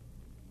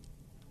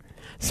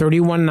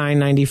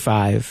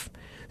 31,995,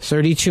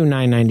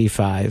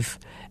 32,995,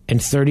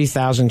 and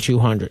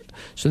 30,200.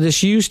 So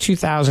this used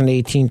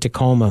 2018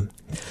 Tacoma,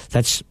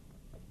 that's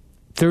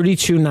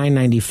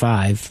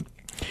 32,995.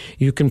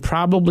 You can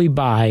probably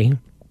buy,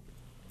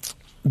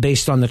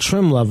 based on the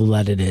trim level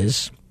that it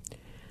is,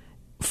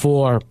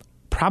 for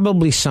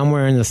probably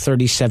somewhere in the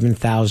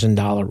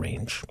 $37,000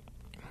 range.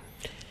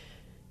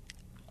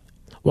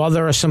 While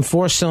there are some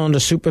 4-cylinder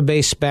Super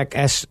Base spec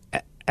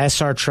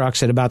SR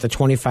trucks at about the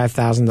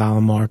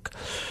 $25,000 mark.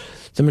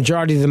 The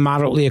majority of the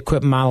moderately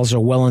equipped models are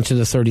well into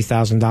the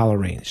 $30,000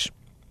 range.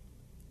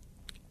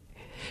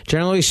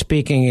 Generally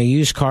speaking, a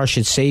used car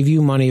should save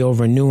you money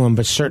over a new one,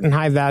 but certain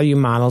high-value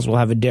models will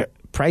have a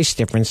price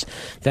difference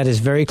that is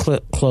very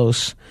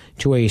close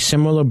to a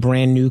similar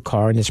brand new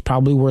car, and it's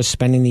probably worth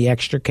spending the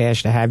extra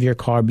cash to have your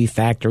car be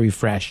factory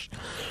fresh.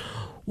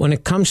 When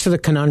it comes to the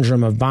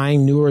conundrum of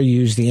buying new or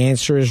used, the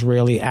answer is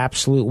really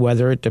absolute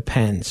whether it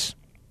depends.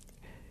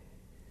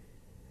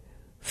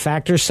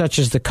 Factors such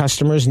as the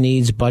customer's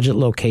needs, budget,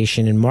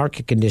 location, and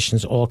market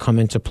conditions all come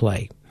into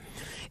play.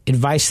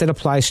 Advice that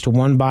applies to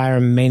one buyer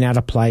may not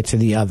apply to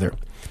the other.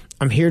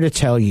 I'm here to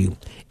tell you,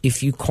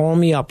 if you call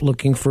me up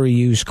looking for a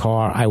used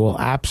car, I will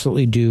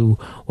absolutely do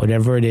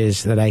whatever it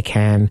is that I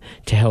can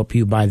to help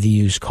you buy the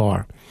used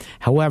car.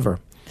 However,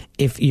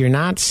 if you're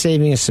not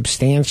saving a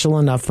substantial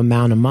enough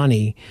amount of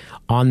money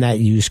on that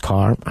used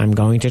car, I'm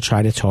going to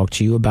try to talk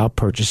to you about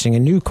purchasing a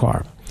new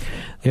car.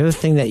 The other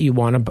thing that you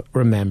want to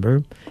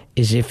remember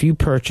is if you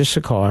purchase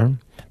a car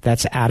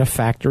that's out of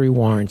factory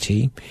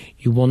warranty,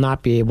 you will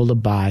not be able to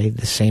buy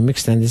the same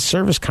extended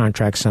service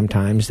contract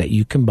sometimes that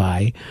you can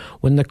buy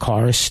when the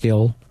car is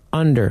still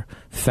under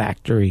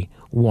factory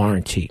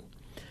warranty.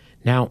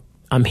 Now,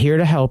 I'm here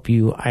to help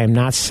you. I am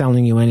not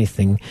selling you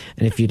anything.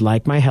 And if you'd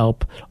like my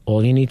help,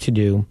 all you need to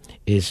do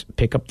is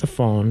pick up the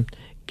phone,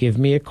 give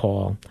me a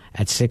call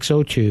at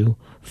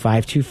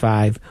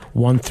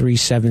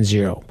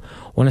 602-525-1370.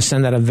 I want to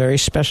send out a very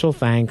special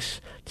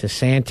thanks to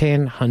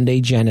Santan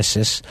Hyundai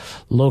Genesis,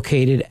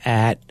 located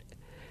at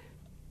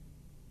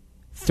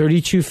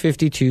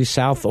 3252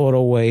 South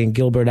Auto Way in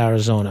Gilbert,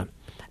 Arizona.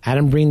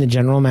 Adam Breen, the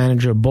general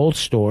manager of both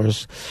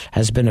stores,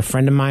 has been a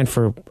friend of mine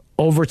for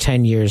over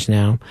 10 years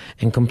now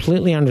and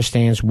completely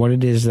understands what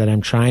it is that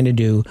I'm trying to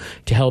do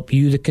to help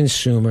you, the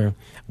consumer,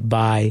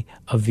 buy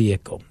a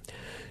vehicle.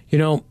 You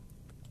know,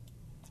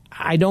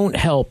 I don't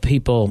help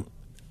people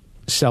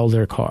sell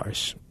their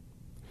cars.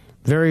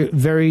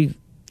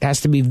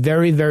 Has to be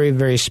very, very,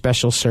 very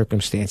special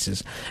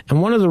circumstances.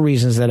 And one of the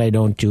reasons that I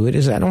don't do it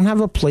is I don't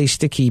have a place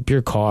to keep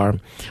your car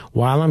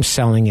while I'm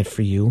selling it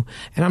for you.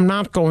 And I'm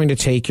not going to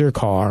take your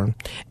car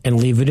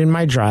and leave it in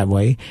my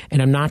driveway.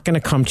 And I'm not going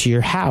to come to your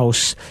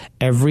house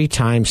every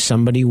time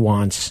somebody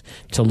wants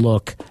to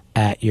look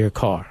at your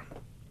car.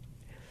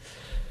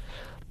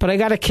 But I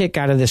got a kick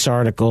out of this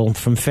article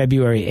from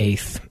February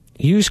 8th.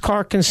 Used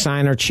car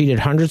consignor cheated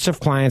hundreds of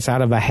clients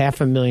out of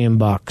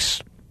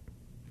 $500,000.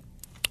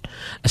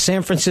 A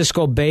San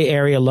Francisco Bay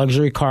Area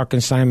luxury car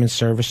consignment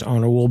service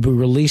owner will be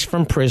released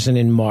from prison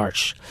in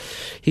March.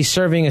 He's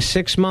serving a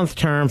 6-month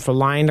term for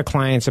lying to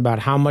clients about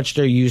how much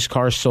their used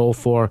car sold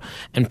for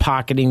and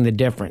pocketing the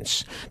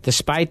difference.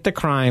 Despite the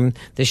crime,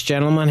 this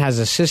gentleman has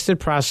assisted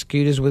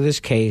prosecutors with his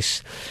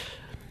case.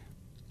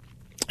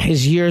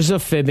 His years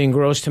of fibbing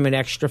grossed him an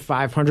extra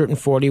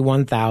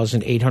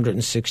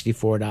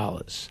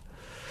 $541,864.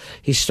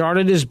 He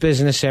started his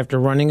business after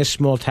running a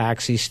small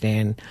taxi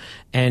stand,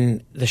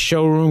 and the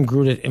showroom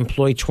grew to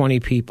employ 20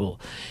 people.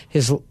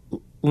 His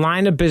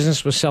line of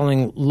business was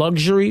selling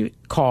luxury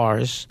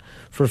cars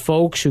for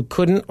folks who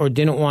couldn't or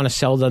didn't want to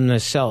sell them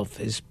themselves.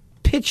 His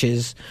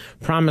pitches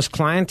promised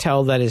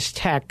clientele that his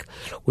tech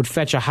would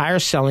fetch a higher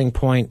selling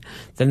point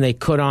than they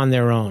could on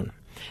their own.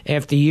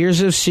 After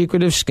years of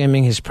secretive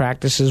skimming, his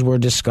practices were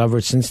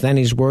discovered. Since then,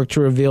 he's worked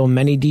to reveal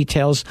many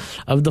details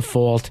of the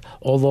fault,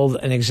 although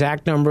an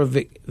exact number of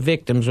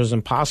victims was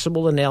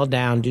impossible to nail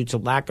down due to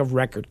lack of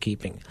record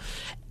keeping.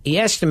 He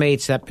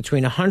estimates that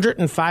between 100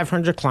 and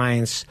 500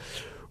 clients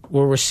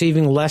were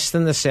receiving less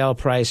than the sale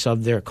price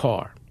of their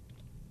car.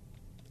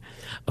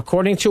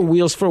 According to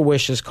Wheels for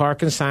Wishes, car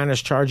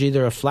consignors charge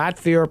either a flat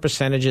fee or a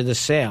percentage of the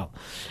sale.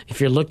 If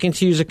you're looking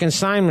to use a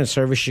consignment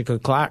service, you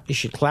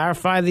should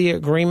clarify the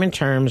agreement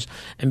terms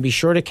and be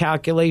sure to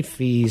calculate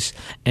fees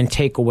and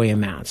takeaway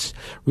amounts.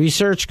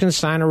 Research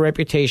consignor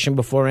reputation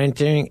before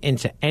entering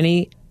into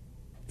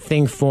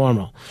anything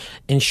formal.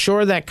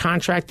 Ensure that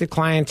contracted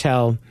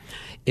clientele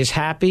is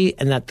happy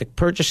and that the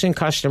purchasing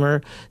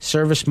customer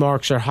service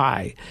marks are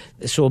high.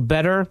 This will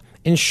better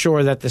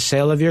ensure that the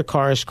sale of your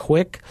car is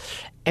quick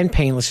and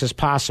painless as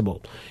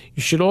possible.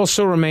 You should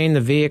also remain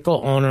the vehicle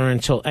owner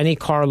until any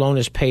car loan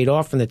is paid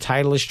off and the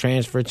title is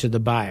transferred to the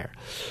buyer.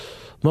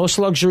 Most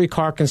luxury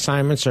car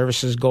consignment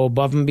services go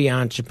above and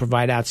beyond to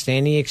provide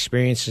outstanding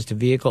experiences to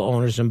vehicle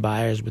owners and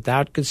buyers.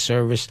 Without good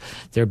service,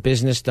 their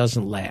business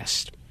doesn't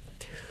last.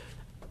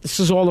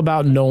 This is all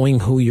about knowing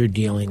who you're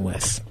dealing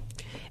with.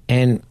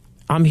 And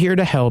I'm here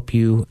to help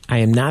you. I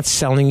am not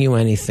selling you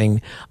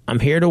anything. I'm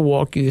here to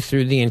walk you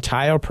through the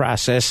entire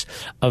process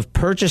of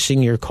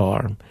purchasing your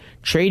car,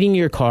 trading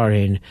your car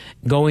in,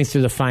 going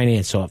through the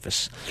finance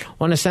office. I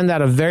want to send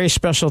out a very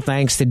special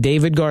thanks to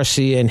David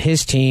Garcia and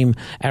his team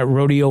at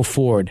Rodeo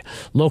Ford,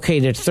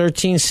 located at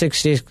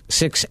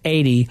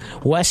 13680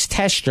 West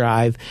Test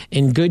Drive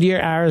in Goodyear,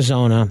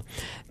 Arizona.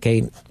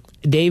 Okay,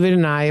 David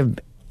and I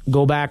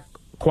go back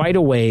quite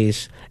a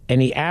ways,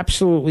 and he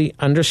absolutely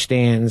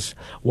understands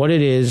what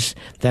it is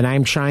that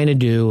I'm trying to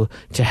do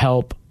to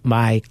help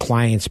my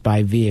clients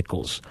buy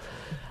vehicles.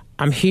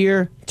 I'm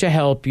here to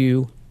help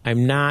you.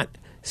 I'm not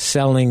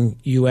selling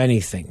you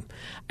anything.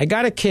 I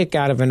got a kick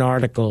out of an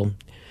article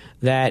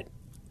that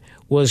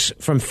was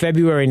from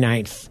February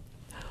 9th.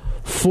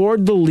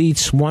 Ford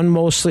deletes one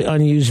mostly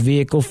unused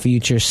vehicle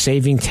feature,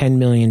 saving $10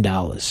 million.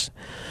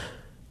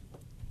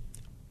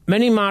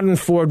 Many modern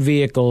Ford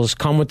vehicles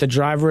come with the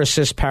driver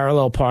assist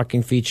parallel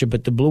parking feature,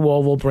 but the Blue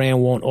Oval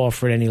brand won't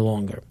offer it any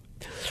longer.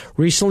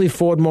 Recently,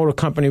 Ford Motor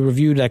Company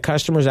reviewed that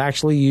customers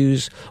actually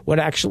use what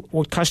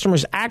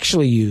customers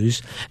actually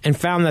use and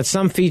found that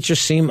some features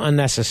seem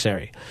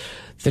unnecessary.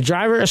 The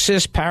driver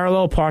assist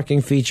parallel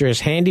parking feature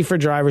is handy for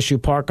drivers who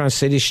park on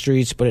city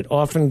streets, but it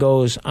often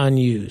goes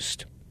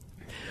unused.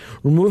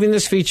 Removing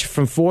this feature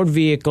from Ford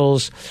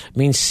vehicles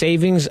means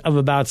savings of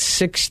about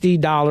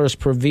 $60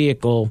 per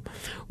vehicle,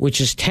 which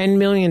is $10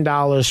 million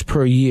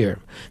per year.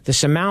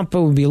 This amount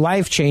would be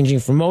life-changing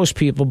for most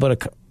people,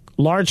 but a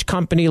large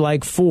company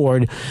like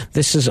Ford,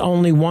 this is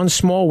only one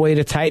small way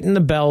to tighten the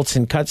belts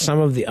and cut some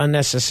of the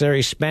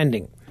unnecessary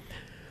spending.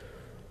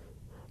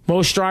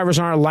 Most drivers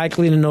aren't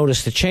likely to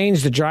notice the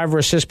change. The driver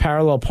assist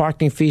parallel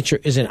parking feature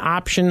is an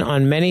option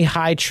on many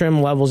high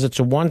trim levels. It's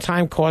a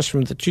one-time cost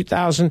from the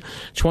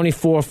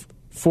 2024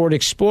 Ford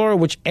Explorer,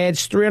 which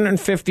adds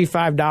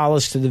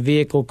 $355 to the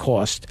vehicle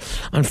cost.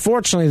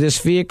 Unfortunately, this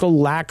vehicle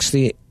lacks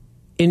the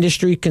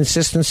industry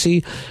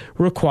consistency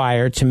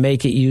required to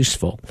make it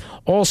useful.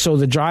 Also,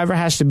 the driver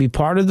has to be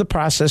part of the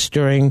process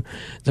during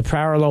the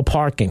parallel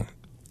parking,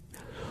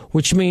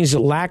 which means it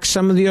lacks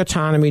some of the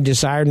autonomy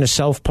desired in a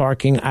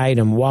self-parking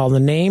item. While the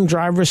name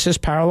driver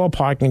assist parallel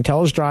parking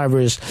tells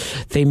drivers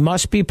they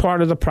must be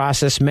part of the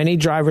process, many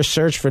drivers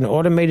search for an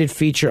automated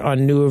feature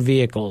on newer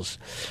vehicles.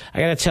 I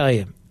got to tell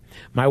you,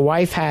 my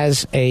wife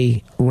has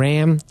a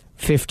Ram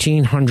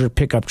 1500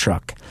 pickup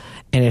truck,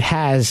 and it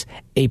has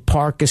a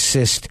park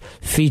assist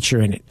feature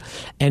in it.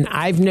 And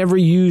I've never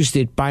used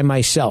it by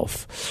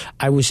myself.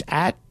 I was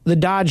at the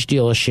Dodge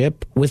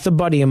dealership with a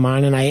buddy of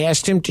mine, and I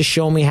asked him to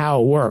show me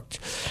how it worked.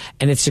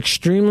 And it's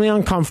extremely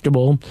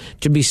uncomfortable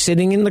to be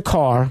sitting in the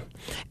car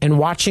and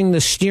watching the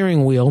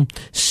steering wheel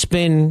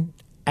spin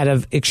at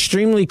an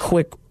extremely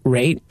quick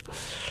rate.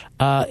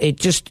 It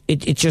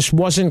just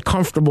wasn't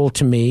comfortable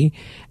to me.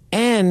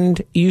 And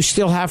you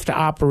still have to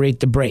operate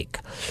the brake.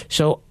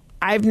 So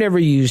I've never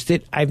used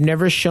it. I've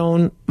never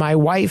shown my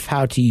wife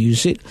how to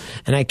use it.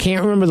 And I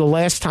can't remember the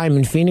last time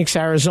in Phoenix,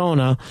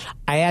 Arizona,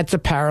 I had to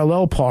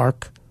parallel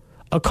park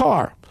a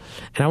car.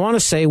 And I want to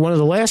say one of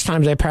the last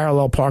times I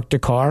parallel parked a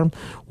car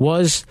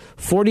was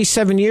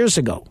 47 years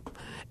ago.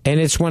 And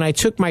it's when I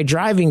took my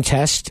driving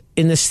test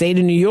in the state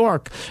of New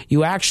York.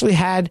 You actually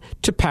had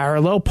to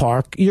parallel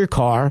park your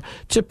car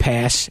to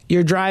pass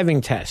your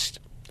driving test.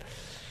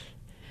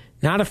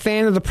 Not a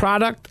fan of the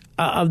product,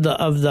 of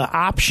the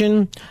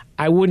option.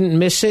 I wouldn't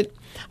miss it.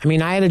 I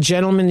mean, I had a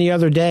gentleman the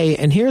other day,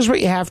 and here's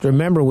what you have to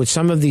remember with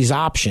some of these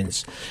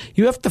options.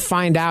 You have to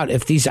find out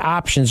if these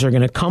options are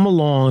going to come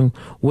along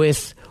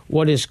with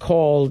what is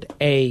called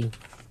a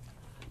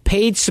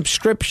paid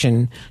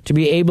subscription to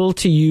be able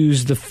to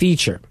use the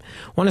feature.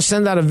 I want to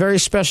send out a very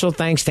special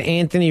thanks to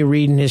Anthony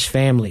Reed and his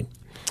family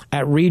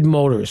at Reed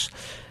Motors.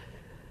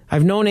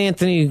 I've known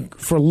Anthony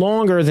for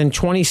longer than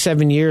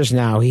 27 years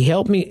now.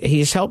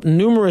 He's helped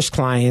numerous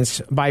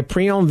clients buy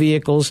pre-owned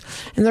vehicles,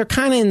 and they're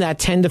kind of in that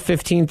 $10,000 to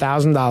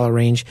 $15,000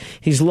 range.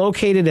 He's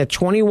located at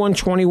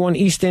 2121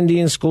 East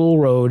Indian School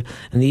Road,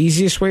 and the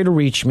easiest way to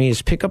reach me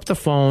is pick up the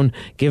phone,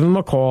 give him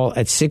a call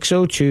at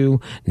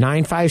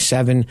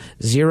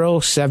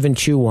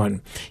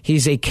 602-957-0721.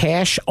 He's a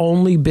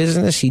cash-only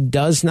business. He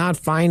does not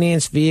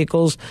finance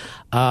vehicles.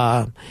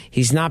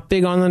 He's not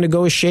big on the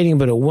negotiating,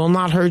 but it will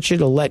not hurt you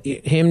to let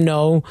him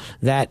know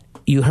that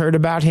you heard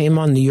about him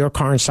on the Your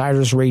Car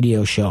Insiders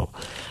radio show.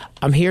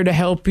 I'm here to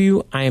help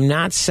you. I am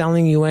not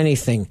selling you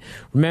anything.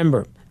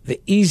 Remember,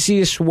 the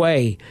easiest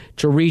way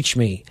to reach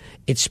me,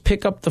 it's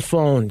pick up the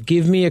phone,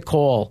 give me a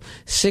call,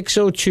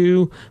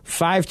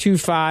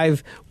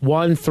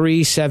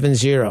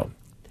 602-525-1370.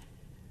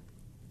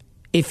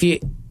 If you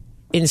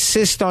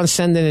insist on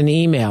sending an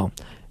email,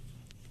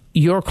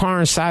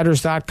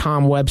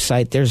 YourCarInsiders.com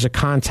website, there's a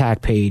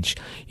contact page.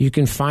 You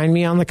can find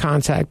me on the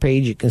contact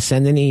page. You can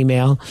send an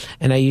email,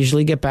 and I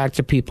usually get back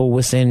to people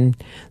within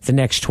the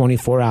next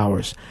 24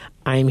 hours.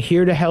 I'm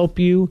here to help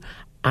you.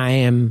 I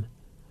am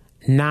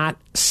not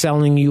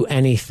selling you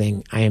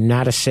anything. I am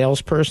not a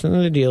salesperson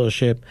in the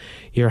dealership.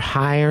 You're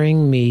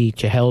hiring me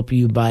to help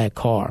you buy a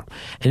car.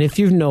 And if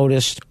you've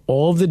noticed,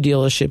 all of the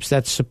dealerships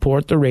that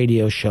support the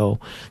radio show,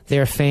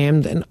 they're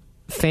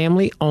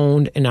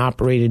family-owned and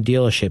operated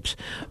dealerships.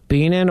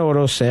 B&N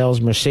Auto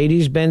Sales,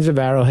 Mercedes-Benz of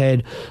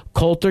Arrowhead,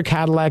 Coulter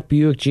Cadillac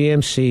Buick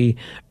GMC,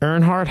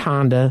 Earnhardt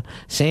Honda,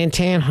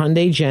 Santan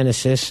Hyundai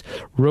Genesis,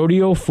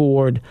 Rodeo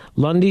Ford,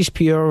 Lundy's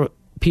Peoria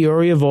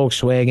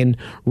Volkswagen,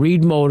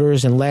 Reed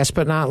Motors, and last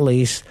but not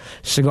least,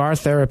 Cigar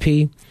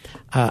Therapy.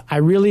 I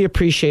really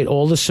appreciate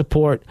all the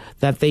support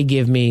that they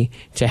give me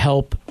to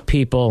help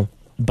people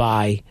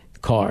buy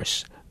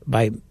cars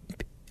by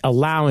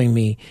allowing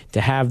me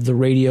to have the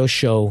radio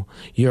show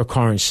Your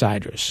Car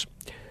Insiders.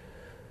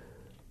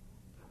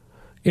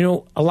 You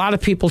know, a lot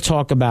of people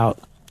talk about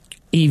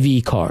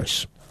EV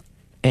cars,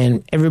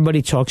 and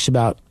everybody talks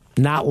about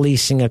not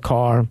leasing a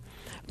car,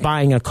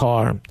 buying a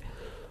car.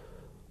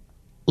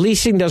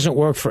 Leasing doesn't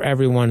work for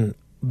everyone,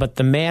 but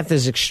the math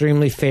is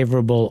extremely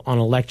favorable on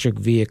electric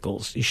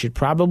vehicles. You should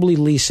probably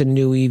lease a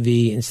new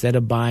EV instead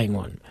of buying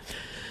one.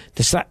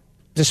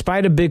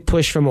 Despite a big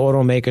push from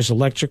automakers,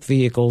 electric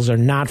vehicles are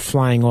not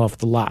flying off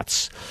the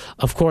lots.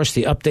 Of course,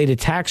 the updated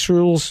tax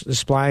rules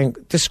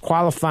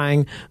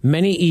disqualifying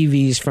many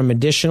EVs from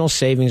additional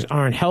savings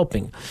aren't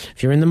helping.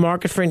 If you're in the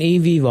market for an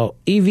EV,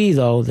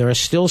 though, there are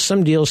still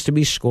some deals to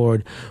be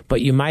scored,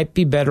 but you might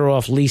be better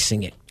off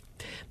leasing it.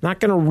 I'm not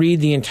going to read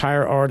the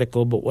entire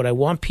article, but what I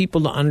want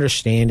people to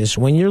understand is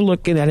when you're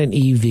looking at an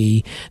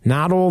EV,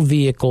 not all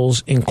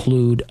vehicles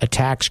include a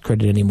tax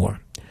credit anymore.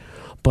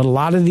 But a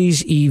lot of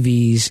these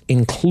EVs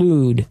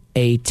include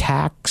a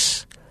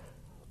tax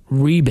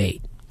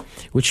rebate,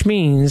 which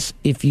means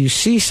if you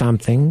see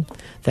something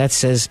that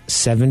says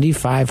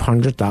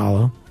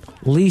 $7,500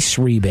 lease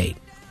rebate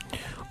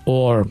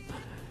or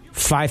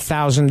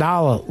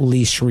 $5,000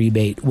 lease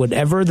rebate,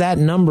 whatever that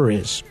number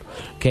is,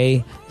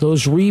 okay,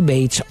 those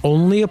rebates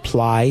only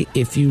apply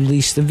if you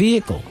lease the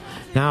vehicle.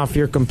 Now, if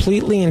you're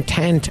completely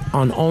intent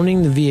on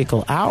owning the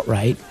vehicle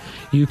outright,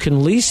 you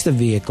can lease the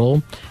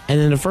vehicle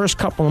and in the first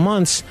couple of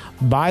months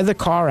buy the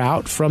car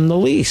out from the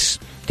lease.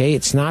 Okay,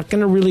 it's not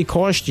going to really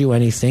cost you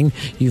anything.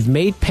 You've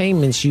made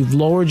payments. You've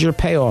lowered your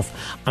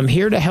payoff. I'm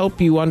here to help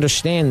you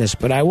understand this,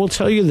 but I will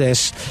tell you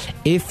this.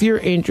 If you're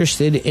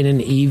interested in an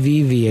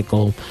EV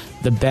vehicle,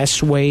 the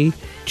best way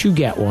to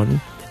get one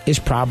is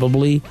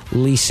probably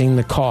leasing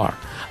the car.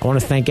 I want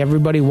to thank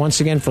everybody once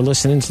again for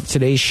listening to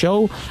today's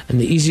show. And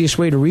the easiest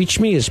way to reach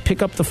me is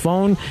pick up the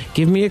phone,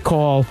 give me a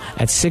call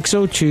at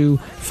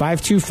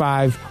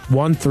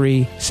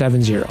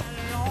 602-525-1370.